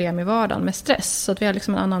är ett problem i vardagen med stress. Så att vi har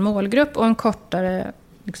liksom en annan målgrupp och en kortare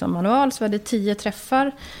liksom manual, så vi hade 10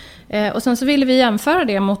 träffar. Och sen så ville vi jämföra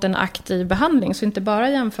det mot en aktiv behandling, så inte bara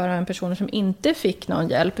jämföra en person som inte fick någon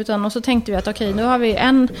hjälp, utan och så tänkte vi att okej, nu har vi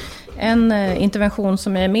en intervention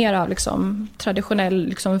som är mer av liksom traditionell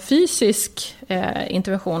liksom fysisk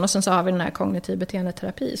intervention och sen så har vi den här kognitiv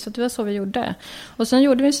beteendeterapi. Så det var så vi gjorde. Och sen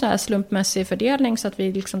gjorde vi en sån här slumpmässig fördelning så att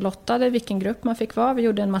vi liksom lottade vilken grupp man fick vara. Vi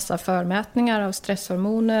gjorde en massa förmätningar av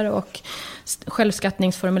stresshormoner och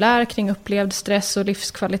självskattningsformulär kring upplevd stress och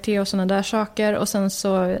livskvalitet och sådana där saker. Och sen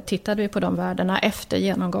så tittade vi på de värdena efter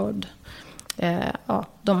genomgådd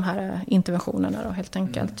de här interventionerna då, helt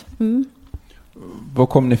enkelt. Vad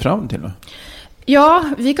kom ni fram till då? Ja,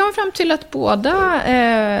 vi kom fram till att båda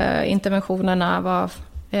interventionerna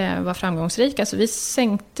var framgångsrika. Så vi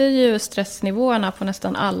sänkte ju stressnivåerna på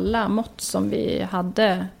nästan alla mått som vi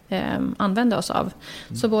hade använde oss av.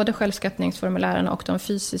 Så både självskattningsformulären och de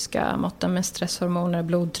fysiska måtten med stresshormoner,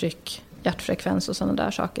 blodtryck, hjärtfrekvens och sådana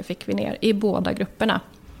där saker fick vi ner i båda grupperna.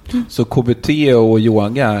 Så KBT och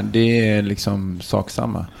yoga, det är liksom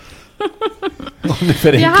saksamma?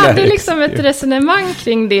 Vi hade liksom ett resonemang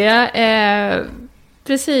kring det.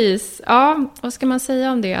 Precis. Ja, vad ska man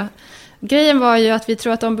säga om det? Grejen var ju att vi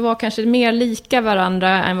tror att de var kanske mer lika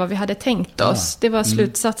varandra än vad vi hade tänkt oss. Det var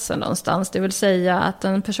slutsatsen någonstans. Det vill säga att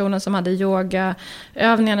den personen som hade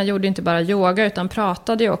yogaövningarna gjorde inte bara yoga utan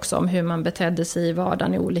pratade ju också om hur man betedde sig i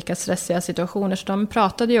vardagen i olika stressiga situationer. Så de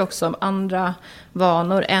pratade ju också om andra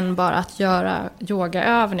vanor än bara att göra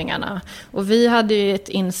yogaövningarna. Och vi hade ju ett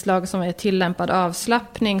inslag som är tillämpad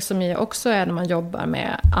avslappning som ju också är när man jobbar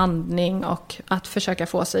med andning och att försöka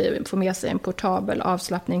få med sig en portabel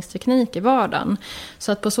avslappningsteknik i vardagen.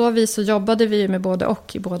 Så att på så vis så jobbade vi med både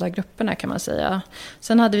och i båda grupperna kan man säga.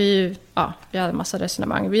 Sen hade vi ju, vi hade en massa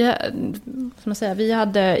resonemang. Vi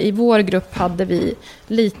hade, i vår grupp hade vi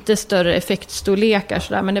lite större effektstorlekar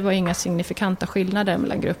sådär, men det var inga signifikanta skillnader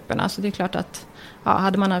mellan grupperna. Så det är klart att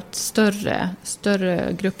hade man haft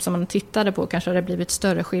större grupp som man tittade på kanske hade det blivit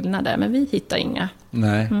större skillnader, men vi hittar inga.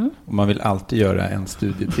 Nej, och man vill alltid göra en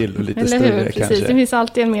studie till och lite eller större hur? Precis. kanske. Det finns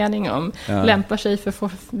alltid en mening om lämpar sig för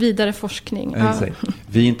vidare forskning.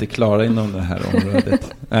 Vi är inte klara inom det här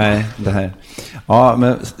området. Nej, det här. Ja,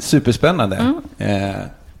 men superspännande.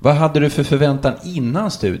 Vad hade du för förväntan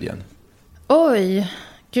innan studien? Oj,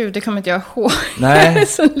 gud, det kommer inte jag ihåg. Nej.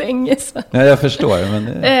 Så länge sedan. Ja, jag förstår.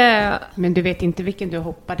 Men du vet inte vilken du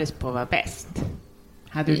hoppades på var bäst?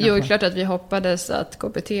 Jo, klart att vi hoppades att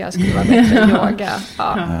KBT skulle vara bättre än yoga.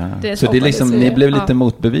 Så det är liksom, ni blev lite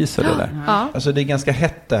motbevisade där. Alltså det är ganska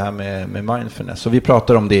hett det här med mindfulness. Så vi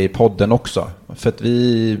pratar om det i podden också. För att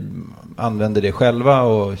vi använder det själva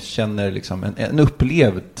och känner liksom en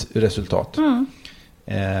upplevt resultat.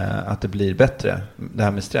 Att det blir bättre, det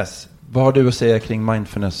här med stress. Vad har du att säga kring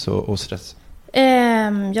mindfulness och stress?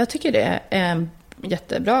 Jag tycker det är en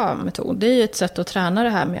jättebra metod. Det är ju ett sätt att träna det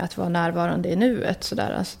här med att vara närvarande i nuet.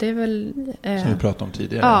 Sådär. Alltså det är väl, som vi pratade om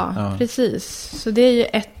tidigare. Ja, precis. Så det är ju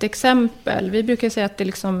ett exempel. Vi brukar säga att det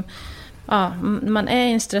liksom, när man är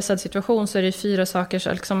i en stressad situation så är det 4 saker.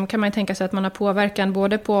 Så liksom kan man tänka sig att man har påverkan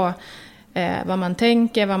både på vad man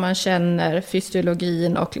tänker, vad man känner,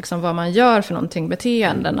 fysiologin och liksom vad man gör för någonting,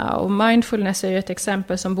 beteendena. Och mindfulness är ju ett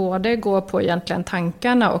exempel som både går på egentligen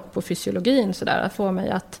tankarna och på fysiologin. Så där, att få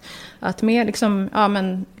mig att mer liksom,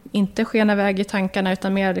 inte skena iväg i tankarna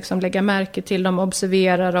utan mer liksom lägga märke till dem,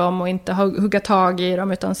 observera dem och inte hugga tag i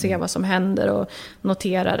dem utan se vad som händer och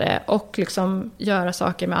notera det. Och liksom göra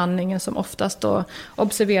saker med andningen som oftast då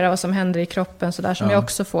observera vad som händer i kroppen så där som jag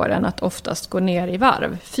också får en att oftast gå ner i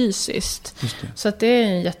varv fysiskt. Så att det är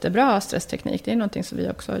en jättebra stressteknik. Det är någonting som vi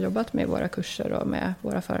också har jobbat med i våra kurser och med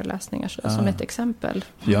våra föreläsningar som ett exempel.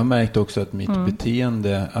 Jag märkte också att mitt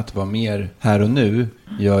beteende att vara mer här och nu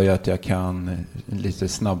gör ju att jag kan lite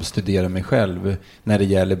snabbstudera mig själv när det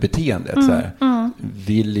gäller beteendet. Så här.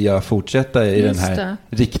 Vill jag fortsätta i den här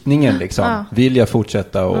riktningen? Liksom? Vill jag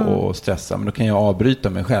fortsätta och stressa? Men då kan jag avbryta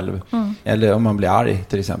mig själv. Eller om man blir arg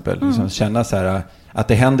till exempel. Liksom känna så här, att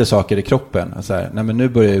det händer saker i kroppen. Så här, nej, men nu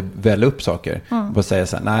börjar jag välla upp saker. Och bara säga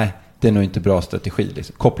så här, nej, det är nog inte bra strategi.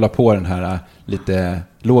 Liksom. Koppla på den här lite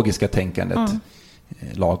logiska tänkandet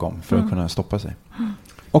lagom för att kunna stoppa sig.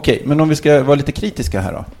 Okej, men om vi ska vara lite kritiska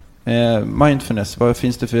här då. Mindfulness, vad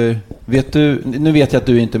finns det för... Nu vet jag att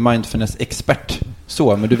du är inte mindfulness-expert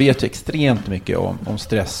så, men du vet ju extremt mycket om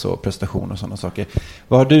stress och prestation och sådana saker.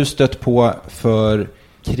 Vad har du stött på för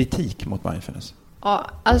kritik mot mindfulness? Ja,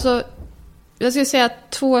 alltså... Jag skulle säga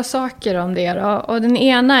 2 saker om det då. Och den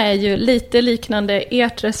ena är ju lite liknande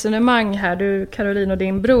ert resonemang här, du Caroline och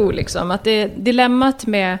din bror. Liksom. Att det dilemmat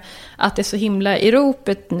med att det är så himla i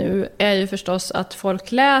ropet nu är ju förstås att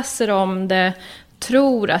folk läser om det,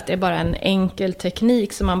 tror att det är bara en enkel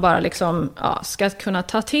teknik som man bara liksom, ska kunna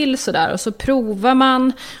ta till sådär. Och så provar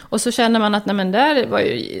man och så känner man att nej, men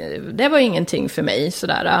det var ingenting för mig.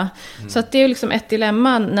 Sådär. Så att det är liksom ett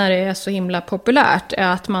dilemma när det är så himla populärt. Är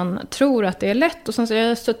att man tror att det är lätt. Och sen så har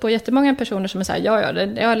jag stött på jättemånga personer som är så här,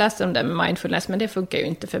 jag har läst om det med mindfulness men det funkar ju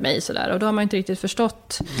inte för mig. Sådär. Och då har man inte riktigt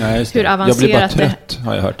förstått hur avancerat jag blir bara trött,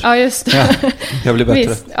 har jag hört. Ja, just det. Ja, jag blir bara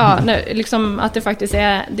trött. Ja, liksom att det faktiskt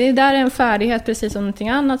är... Det där är en färdighet precis som någonting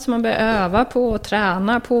annat som man bör öva på och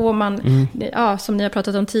träna på. Som ni har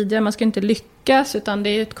pratat om tidigare, man ska inte lyckas utan det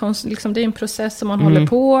är det är en process som man håller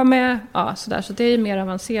på med. Ja, så det är mer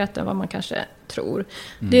avancerat än vad man kanske tror.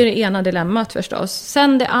 Det är det ena dilemmat förstås.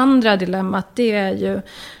 Sen det andra dilemmat, det är ju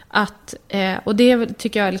att, och det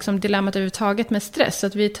tycker jag är liksom dilemmat överhuvudtaget med stress,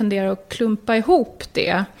 att vi tenderar att klumpa ihop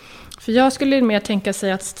det. För jag skulle mer tänka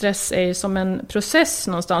sig att stress är som en process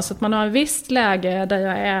någonstans. Att man har ett visst läge där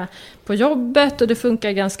jag är på jobbet och det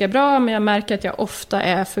funkar ganska bra. Men jag märker att jag ofta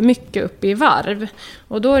är för mycket uppe i varv.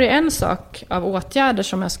 Och då är det en sak av åtgärder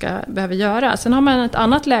som jag behöver göra. Sen har man ett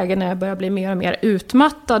annat läge när jag börjar bli mer och mer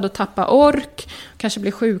utmattad och tappa ork. Kanske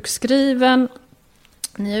bli sjukskriven.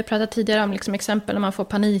 Ni har ju pratat tidigare om liksom exempel när man får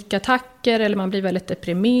panikattacker eller man blir väldigt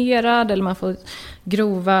deprimerad eller man får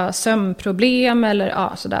grova sömnproblem eller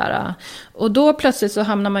sådär. Och då plötsligt så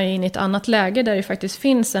hamnar man ju in i ett annat läge där det faktiskt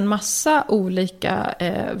finns en massa olika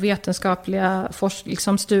vetenskapliga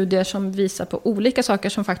studier som visar på olika saker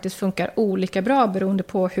som faktiskt funkar olika bra beroende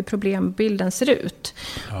på hur problembilden ser ut.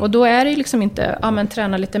 Ja. Och då är det liksom inte,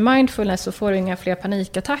 träna lite mindfulness så får du inga fler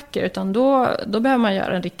panikattacker utan då behöver man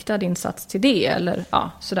göra en riktad insats till det eller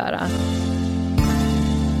sådär.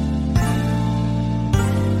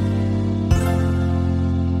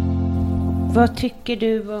 Vad tycker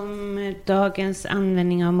du om dagens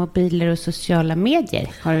användning av mobiler och sociala medier?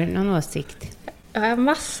 Har du någon åsikt? Jag har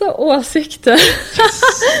massa åsikter.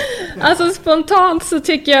 Alltså spontant så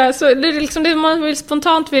tycker jag... det man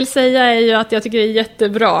spontant vill säga är ju att jag tycker det är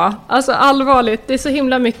jättebra. Alltså allvarligt, det är så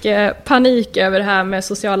himla mycket panik över det här med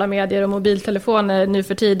sociala medier och mobiltelefoner nu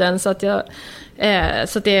för tiden. Så att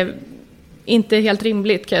det är inte helt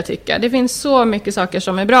rimligt kan jag tycka. Det finns så mycket saker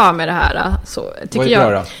som är bra med det här. Så, tycker vad är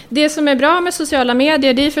bra då? Det som är bra med sociala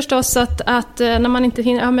medier det är förstås att när man inte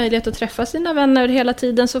har möjlighet att träffa sina vänner hela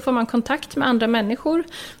tiden så får man kontakt med andra människor.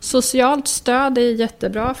 Socialt stöd är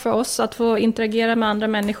jättebra för oss. Att få interagera med andra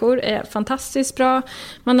människor är fantastiskt bra.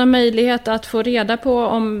 Man har möjlighet att få reda på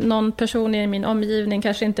om någon person i min omgivning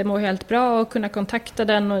kanske inte mår helt bra och kunna kontakta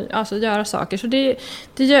den och göra saker. Så det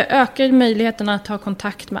ökar möjligheten att ha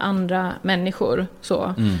kontakt med andra människor.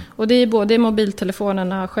 Så. Och det är både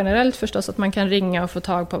mobiltelefonerna generellt förstås att man kan ringa och få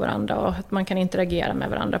tag på varandra och att man kan interagera med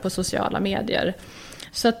varandra på sociala medier.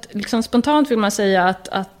 Så att liksom spontant vill man säga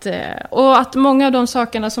att många av de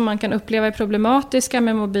sakerna som man kan uppleva är problematiska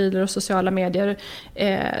med mobiler och sociala medier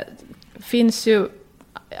finns ju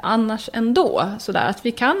annars ändå. Sådär, att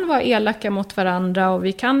vi kan vara elaka mot varandra och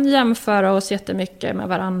vi kan jämföra oss jättemycket med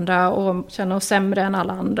varandra och känna oss sämre än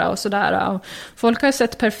alla andra och sådär. Och folk har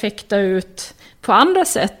sett perfekta ut på andra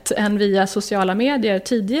sätt än via sociala medier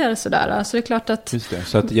tidigare. Sådär. Så det är klart att... Just det,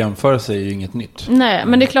 så att jämföra sig är ju inget nytt. Nej,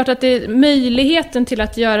 men det är klart att möjligheten till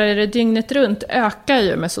att göra det dygnet runt ökar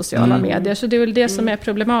ju med sociala medier. Så det är väl det som är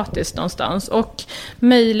problematiskt någonstans. Och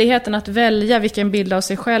möjligheten att välja vilken bild av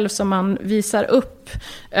sig själv som man visar upp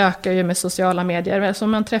ökar ju med sociala medier. Alltså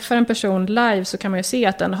om man träffar en person live så kan man ju se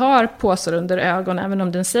att den har påsar under ögonen, även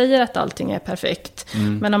om den säger att allting är perfekt.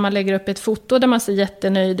 Men om man lägger upp ett foto där man ser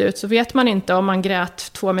jättenöjd ut så vet man inte om man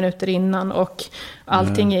grät 2 minuter innan och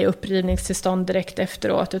allting är i upprivningstillstånd direkt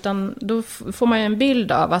efteråt. Utan då får man ju en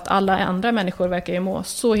bild av att alla andra människor verkar ju må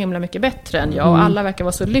så himla mycket bättre än jag. Och alla verkar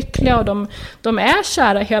vara så lyckliga och de är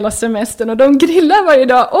kära hela semestern och de grillar varje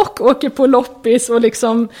dag och åker på loppis och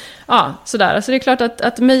liksom, ja, sådär. Så det är klart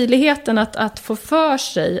att möjligheten att få för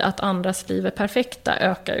sig att andras liv är perfekta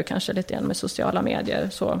ökar ju kanske lite grann med sociala medier.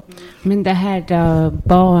 Så. Men det här då,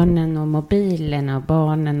 barnen och mobilen och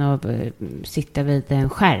barnen och sitta vid en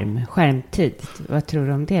skärmtid. Vad tror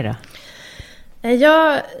du om det då?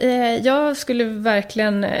 Jag skulle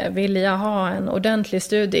verkligen vilja ha en ordentlig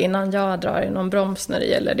studie innan jag drar i någon broms när det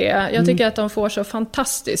gäller det. Jag tycker att de får så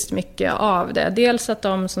fantastiskt mycket av det. Dels att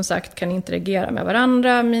de som sagt kan interagera med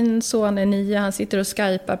varandra. Min son är 9, han sitter och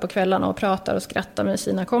skypar på kvällarna och pratar och skrattar med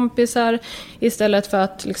sina kompisar. Istället för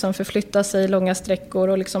att liksom förflytta sig långa sträckor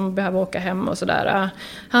och liksom behöva åka hem och sådär.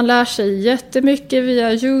 Han lär sig jättemycket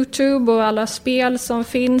via YouTube och alla spel som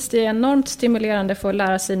finns. Det är enormt stimulerande för att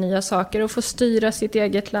lära sig nya saker och få styra sitt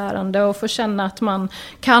eget lärande och få känna att man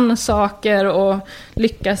kan saker och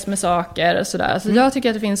lyckas med saker och sådär. Så jag tycker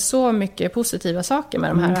att det finns så mycket positiva saker med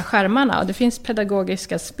de här skärmarna. Och det finns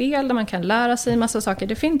pedagogiska spel där man kan lära sig en massa saker.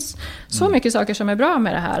 Det finns så mycket saker som är bra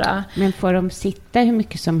med det här. Men får de sitta hur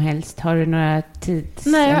mycket som helst? Har du några tids...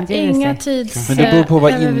 Nej, jag har inga tids... Men det beror på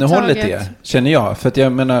vad innehållet är, känner jag. För att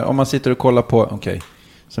jag menar, om man sitter och kollar på...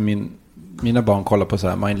 så mina barn kollar på så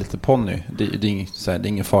här My Little Pony. Det är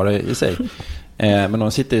ingen fara i sig. Men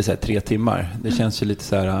de sitter i så här 3 timmar. Det känns ju lite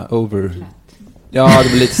så här Ja, det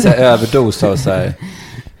blir lite så här överdos av så här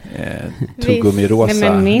tuggummi rosa.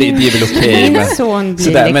 Det är väl okej.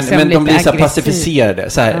 Men de blir så här pacificerade.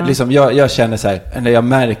 Så här, liksom, jag känner så här, eller jag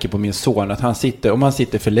märker på min son att om han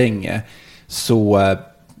sitter för länge så...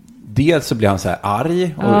 Dels så blir han så här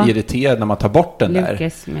arg och irriterad när man tar bort den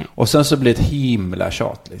där. Och sen så blir det ett himla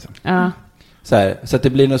tjat liksom. Så att det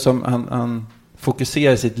blir något som han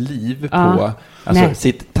fokuserar sitt liv på, alltså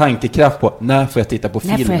sitt tankekraft på, när får jag titta på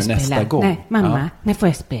filmen nästa gång? Nej, mamma, när får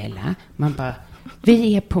jag spela? Man bara,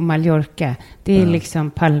 vi är på Mallorca. Det är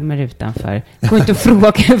liksom palmer utanför. Gå inte och fråga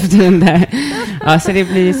efter den där. Så det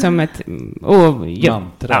blir som ett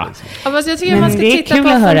mantra. Liksom. Fast jag tycker man ska titta på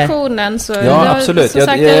funktionen. Så absolut. Jag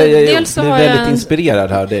blir väldigt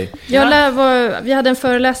inspirerad här. Vi hade en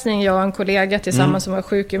föreläsning, jag och en kollega tillsammans som var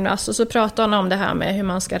sjukgymnast. Och så pratade han om det här med hur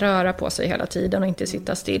man ska röra på sig hela tiden och inte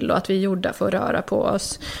sitta still. Och att vi är gjorda för att röra på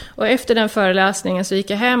oss. Och efter den föreläsningen så gick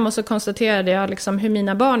jag hem och så konstaterade jag liksom hur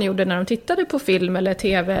mina barn gjorde när de tittade på film eller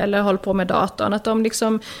tv eller höll på med datorn. Att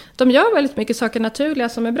de gör väldigt mycket saker naturliga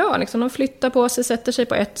som är bra. Liksom, de flyttar på sig, sätter sig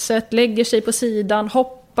på ett sätt, lägger sig på sidan,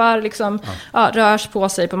 hoppar, liksom, rörs på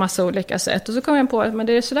sig på massa olika sätt. Och så kom jag på att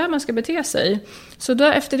det är sådär man ska bete sig. Så då,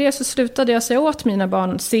 efter det så slutade jag säga åt mina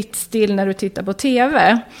barn, sitt still när du tittar på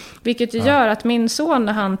tv. Vilket gör att min son,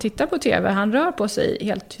 när han tittar på tv, han rör på sig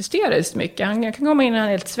helt hysteriskt mycket. Han kan komma in och han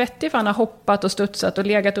är helt svettig för han har hoppat och studsat och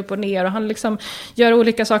legat upp och ner. Och han liksom gör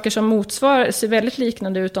olika saker som motsvarar, ser väldigt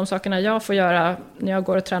liknande ut de sakerna jag får göra när jag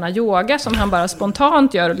går och tränar yoga. Som han bara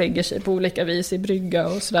spontant gör och lägger sig på olika vis i brygga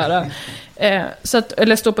och sådär.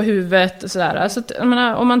 Eller stå på huvudet och sådär. Så att,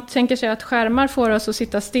 om man tänker sig att skärmar får oss att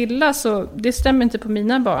sitta stilla, så det stämmer inte på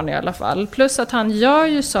mina barn i alla fall. Plus att han gör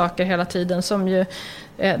ju saker hela tiden som ju,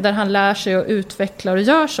 där han lär sig och utvecklar och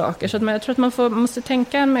gör saker. Så att jag tror att man måste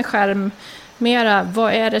tänka med skärm mera,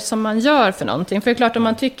 vad är det som man gör för någonting? För det är klart, om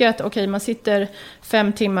man tycker att man sitter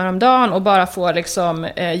 5 timmar om dagen och bara får liksom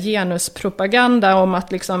genuspropaganda om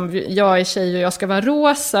att liksom, jag är tjej och jag ska vara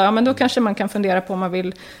rosa, men då kanske man kan fundera på om man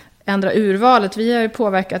vill ändra urvalet. Vi har ju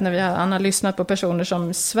påverkat när han har lyssnat på personer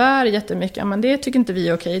som svär jättemycket. Men det tycker inte vi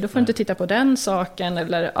är okej. Då får du inte titta på den saken.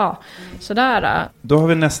 Eller sådär. Då har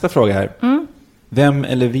vi nästa fråga här. Vem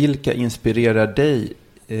eller vilka inspirerar dig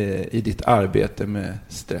i ditt arbete med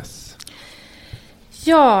stress?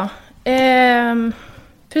 Ja,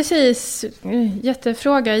 precis.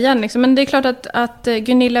 Jättefråga igen. Liksom. Men det är klart att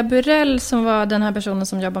Gunilla Burell, som var den här personen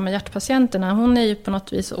som jobbar med hjärtpatienterna, hon är ju på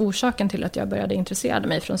något vis orsaken till att jag började intressera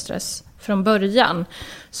mig från stress från början.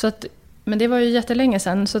 Men det var ju jättelänge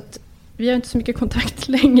sedan, så att vi har inte så mycket kontakt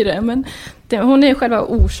längre. Men hon är ju själva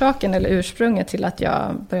orsaken eller ursprunget till att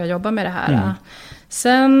jag började jobba med det här.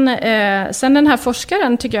 Sen den här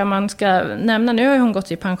forskaren tycker jag man ska nämna. Nu har hon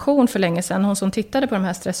gått i pension för länge sedan. Hon som tittade på de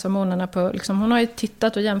här stresshormonerna. Hon har ju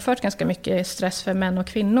tittat och jämfört ganska mycket stress för män och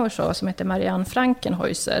kvinnor. Som heter Marianne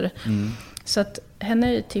Frankenhäuser. Så att henne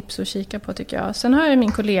är ju tips att kika på tycker jag. Sen har jag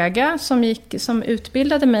min kollega som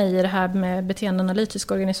utbildade mig i det här med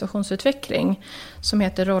beteendeanalytisk organisationsutveckling. Som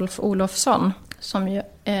heter Rolf Olofsson. Som ju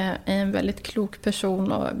är en väldigt klok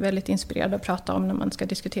person och väldigt inspirerad att prata om när man ska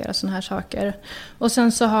diskutera sådana här saker. Och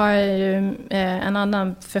sen så har jag ju en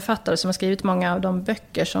annan författare som har skrivit många av de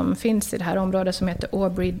böcker som finns i det här området som heter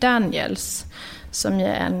Aubrey Daniels. Som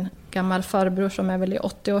är en gammal farbror som är väl i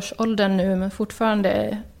 80-årsåldern nu men fortfarande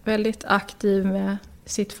är väldigt aktiv med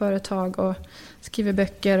sitt företag och skriver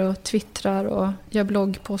böcker och twittrar och gör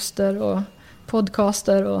bloggposter och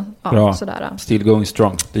podcaster och sådär. Still going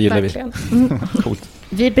strong, det gillar verkligen. Vi. Coolt.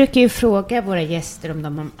 Vi brukar ju fråga våra gäster om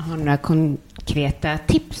de har några konkreta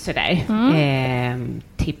tips sådär.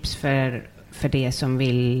 Tips för det som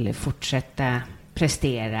vill fortsätta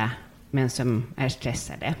prestera men som är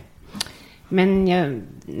stressade. Men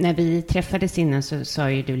när vi träffades innan så sa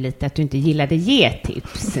ju du lite att du inte gillade ge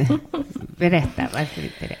tips. Berätta, varför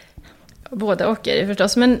inte det? Både och är det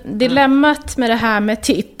förstås. Men dilemmat med det här med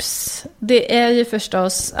tips, det är ju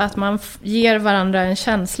förstås att man ger varandra en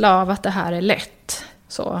känsla av att det här är lätt.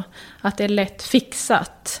 Så, att det är lätt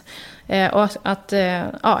fixat. Och att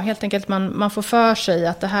helt enkelt man får för sig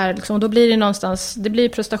att det här, liksom, då blir det någonstans, det blir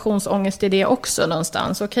prestationsångest i det också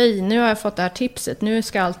någonstans. Okej, nu har jag fått det här tipset, nu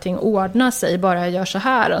ska allting ordna sig, bara jag gör så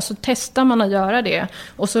här. Och så testar man att göra det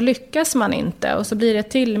och så lyckas man inte och så blir det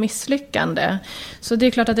till misslyckande. Så det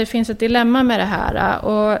är klart att det finns ett dilemma med det här.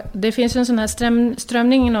 Och det finns en sån här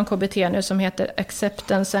strömning inom KBT nu som heter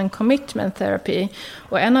Acceptance and Commitment Therapy.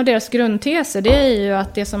 Och en av deras grundteser, det är ju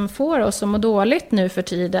att det som får oss att må dåligt nu för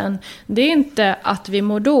tiden, det är inte att vi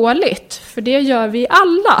mår dåligt, för det gör vi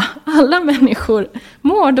alla människor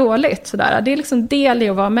mår dåligt sådär. Det är liksom del i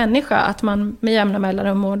att vara människa, att man med jämna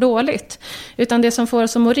mellanrum mår dåligt. Utan det som får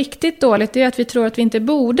oss att må riktigt dåligt, det är att vi tror att vi inte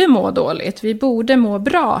borde må dåligt. Vi borde må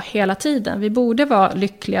bra hela tiden. Vi borde vara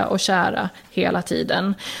lyckliga och kära hela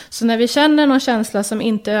tiden. Så när vi känner någon känsla som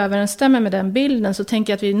inte överensstämmer med den bilden, så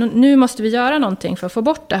tänker jag att nu måste vi göra någonting för att få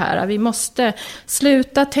bort det här. Vi måste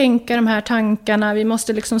sluta tänka de här tankarna, vi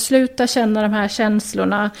måste liksom sluta känna de här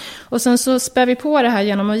känslorna. Och sen så spär vi på det här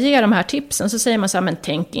genom att ge de här tipsen. Så säger man så här, men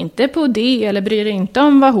tänk inte på det, eller bry dig inte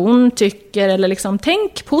om vad hon tycker, eller liksom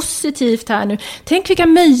tänk positivt här nu. Tänk vilka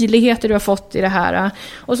möjligheter du har fått i det här.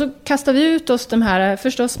 Och så kastar vi ut oss de här,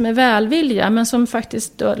 förstås med välvilja, men som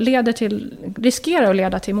faktiskt då riskerar att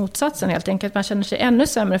leda till motsatsen helt enkelt. Man känner sig ännu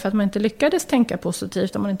sämre för att man inte lyckades tänka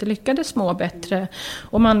positivt, och man inte lyckades må bättre.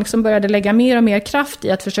 Och man liksom började lägga mer och mer kraft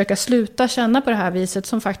i att försöka sluta känna på det här viset,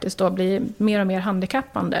 som faktiskt då blir mer och mer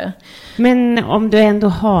handikappande. Men om du ändå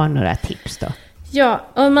har några tips då? Ja,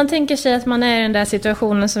 om man tänker sig att man är i den där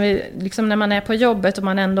situationen som vi, liksom när man är på jobbet och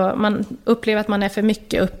man upplever att man är för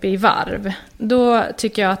mycket uppe i varv. Då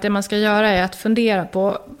tycker jag att det man ska göra är att fundera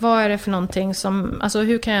på vad är det för någonting som, alltså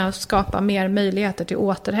hur kan jag skapa mer möjligheter till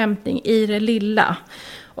återhämtning i det lilla.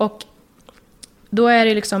 Och då är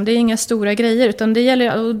det liksom, det är inga stora grejer, utan det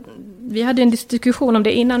gäller, vi hade en diskussion om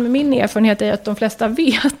det innan, med min erfarenhet är att de flesta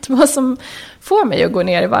vet vad som får mig att gå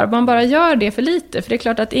ner i varv. Man bara gör det för lite, för det är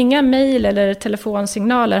klart att inga mejl eller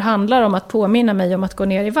telefonsignaler handlar om att påminna mig om att gå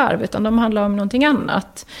ner i varv, utan de handlar om någonting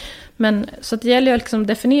annat. Men så att det gäller att liksom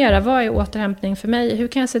definiera, vad är återhämtning för mig? Hur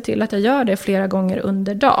kan jag se till att jag gör det flera gånger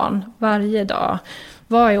under dagen, varje dag?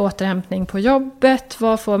 Vad är återhämtning på jobbet?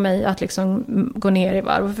 Vad får mig att liksom gå ner i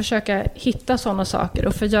varv? Och försöka hitta sådana saker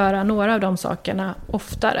och förgöra några av de sakerna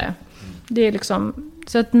oftare. Det är liksom,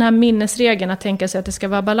 så att den här minnesregeln, att tänka sig att det ska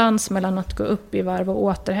vara balans mellan att gå upp i varv och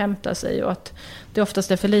återhämta sig, och att det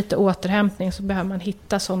oftast är för lite återhämtning, så behöver man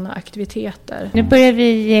hitta sådana aktiviteter. Nu börjar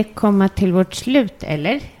vi komma till vårt slut,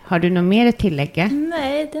 eller? Har du något mer att tillägga?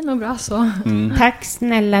 Nej, det är nog bra så. Tack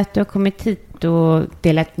snälla att du har kommit hit och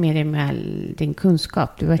delat med dig med all din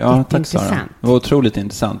kunskap. Det var jätteintressant. Tack Sara. Det var otroligt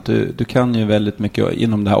intressant. Du kan ju väldigt mycket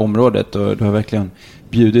inom det här området, och du har verkligen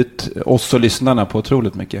bjudit oss och lyssnarna på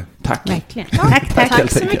otroligt mycket. Tack. Verkligen. Ja,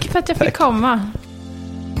 tack så mycket för att jag fick komma.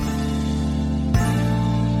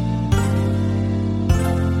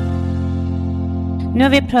 Nu har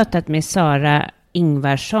vi pratat med Sara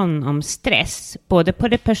Ingvarsson om stress, både på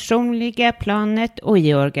det personliga planet och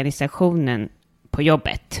i organisationen på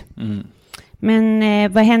jobbet. Men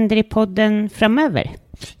vad händer i podden framöver?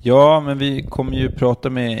 Ja, men vi kommer ju prata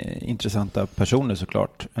med intressanta personer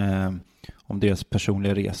såklart, om deras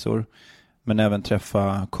personliga resor, men även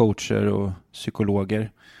träffa coacher och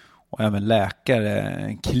psykologer och även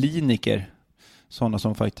läkare, kliniker sådana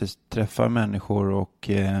som faktiskt träffar människor och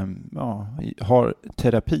har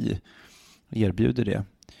terapi, erbjuder det.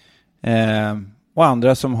 Och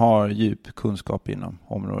andra som har djup kunskap inom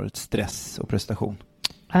området stress och prestation.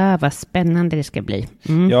 Vad spännande det ska bli.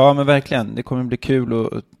 Ja, men verkligen. Det kommer bli kul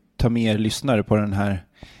att ta med er lyssnare på den här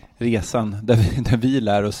resan där vi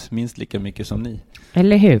lär oss minst lika mycket som ni.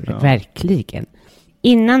 Eller hur? Ja. Verkligen.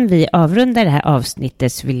 Innan vi avrundar det här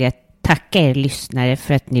avsnittet så vill jag tacka er lyssnare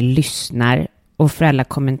för att ni lyssnar och för alla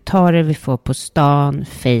kommentarer vi får på stan,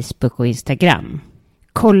 Facebook och Instagram.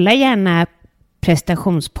 Kolla gärna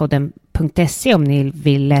prestationspodden.se om ni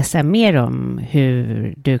vill läsa mer om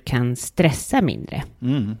hur du kan stressa mindre.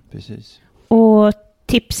 Precis. Och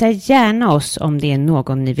tipsa gärna oss om det är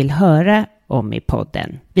någon ni vill höra om i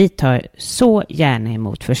podden. Vi tar så gärna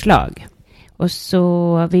emot förslag. Och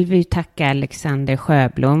så vill vi tacka Alexander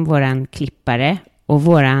Sjöblom, våran klippare, och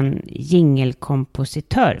våran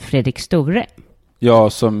jingelkompositör Fredrik Store. Ja,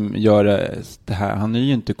 som gör det här. Han är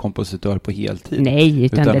ju inte kompositör på heltid. Nej,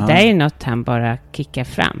 utan det där är något han bara kickar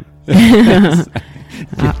fram.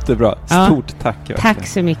 Jättebra. Stort tack. Tack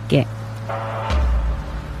så mycket.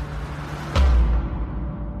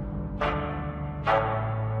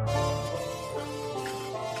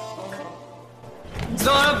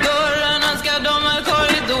 Slår upp dörren, önskar de här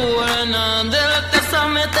korridorerna. Det luktar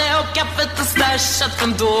samvete och kaffet och stashat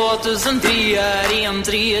från 2003 är en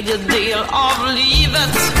tredjedel av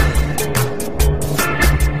livet.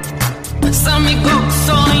 Som gick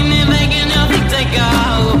också in i väggen, jag fick täcka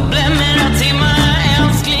upp. Blev mera timmar,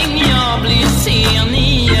 älskling, jag blir sen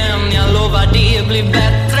igen. Jag lovar det blir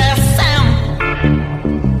bättre sen.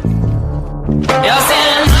 Jag ser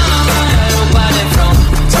en annan som jag ropade från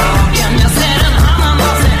tagen. Jag ser en annan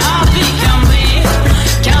och ser att vi kan bli.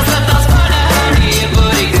 Kan sättas för det här, det är på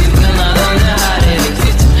riktigt. Men när det här är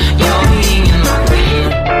riktigt, jag är ingen maskin.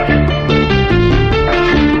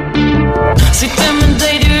 Sitter med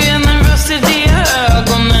dig, du är nervös i de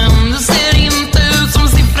ögonen. Du ser inte ut som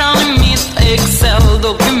siffran i mitt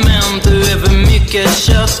Excel-dokument. Du är för mycket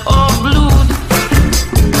kött och blod.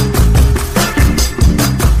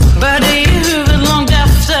 Bär dig i huvudet långt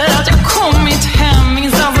efter att jag kommit hem.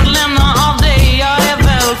 Ingenstans att lämna av dig. Jag är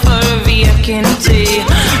väl för vek inuti.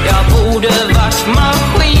 Jag borde varit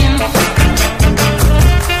maskin.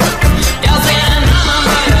 Jag ser en annan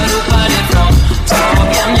och jag ropar ifrån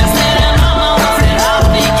tagen. Jag ser en annan och ser att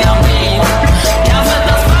vi kan bli. Kan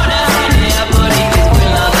sättas för det här, det är på riktigt.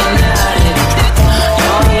 Skillnaden, det här är riktigt.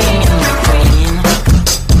 Jag är ingen maskin.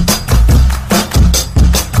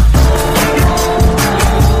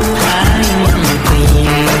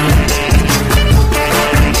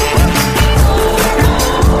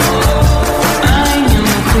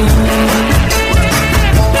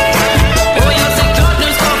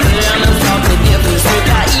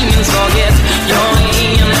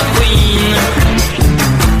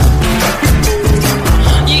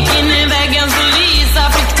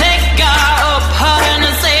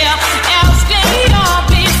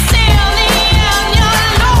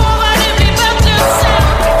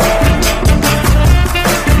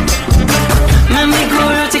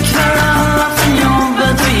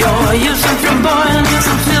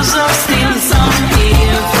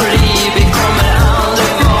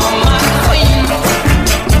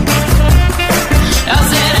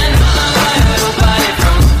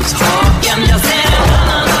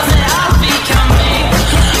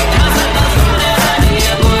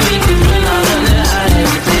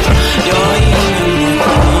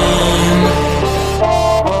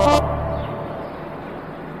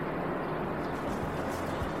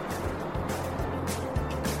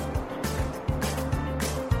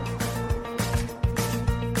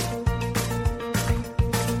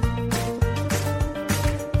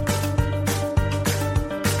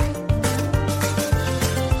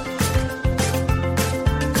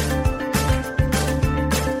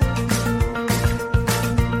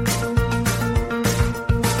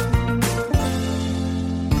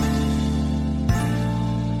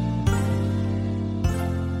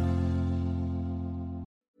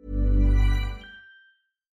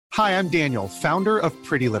 Hi, I'm Daniel, founder of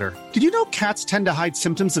Pretty Litter. Did you know cats tend to hide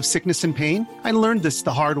symptoms of sickness and pain? I learned this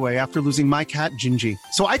the hard way after losing my cat, Gingy.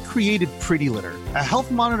 So I created Pretty Litter, a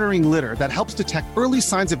health monitoring litter that helps detect early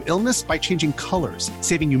signs of illness by changing colors,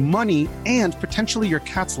 saving you money and potentially your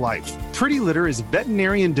cat's life. Pretty Litter is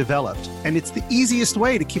veterinarian developed, and it's the easiest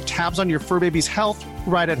way to keep tabs on your fur baby's health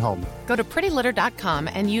right at home. Go to prettylitter.com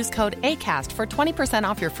and use code ACAST for 20%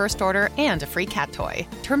 off your first order and a free cat toy.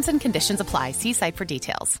 Terms and conditions apply. See site for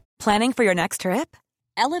details. Planning for your next trip?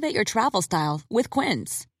 Elevate your travel style with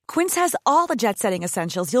Quince. Quince has all the jet-setting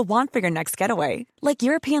essentials you'll want for your next getaway, like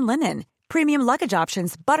European linen, premium luggage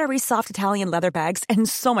options, buttery soft Italian leather bags, and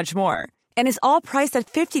so much more. And is all priced at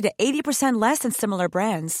 50 to 80% less than similar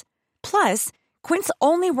brands. Plus, Quince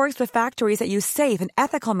only works with factories that use safe and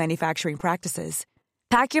ethical manufacturing practices.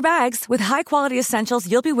 Pack your bags with high-quality essentials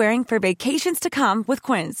you'll be wearing for vacations to come with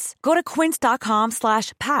Quince. Go to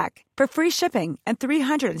quince.com/pack for free shipping and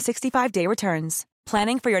 365-day returns.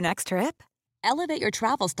 Planning for your next trip? Elevate your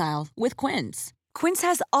travel style with Quince. Quince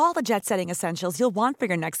has all the jet-setting essentials you'll want for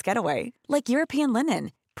your next getaway, like European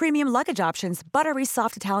linen, premium luggage options, buttery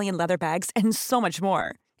soft Italian leather bags, and so much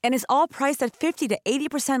more. And is all priced at 50 to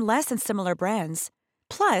 80% less than similar brands.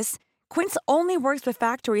 Plus, Quince only works with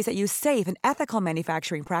factories that use safe and ethical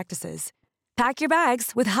manufacturing practices. Pack your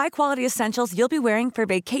bags with high-quality essentials you'll be wearing for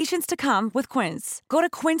vacations to come with Quince. Go to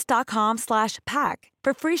quince.com/pack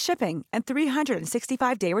for free shipping and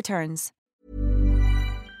 365-day returns.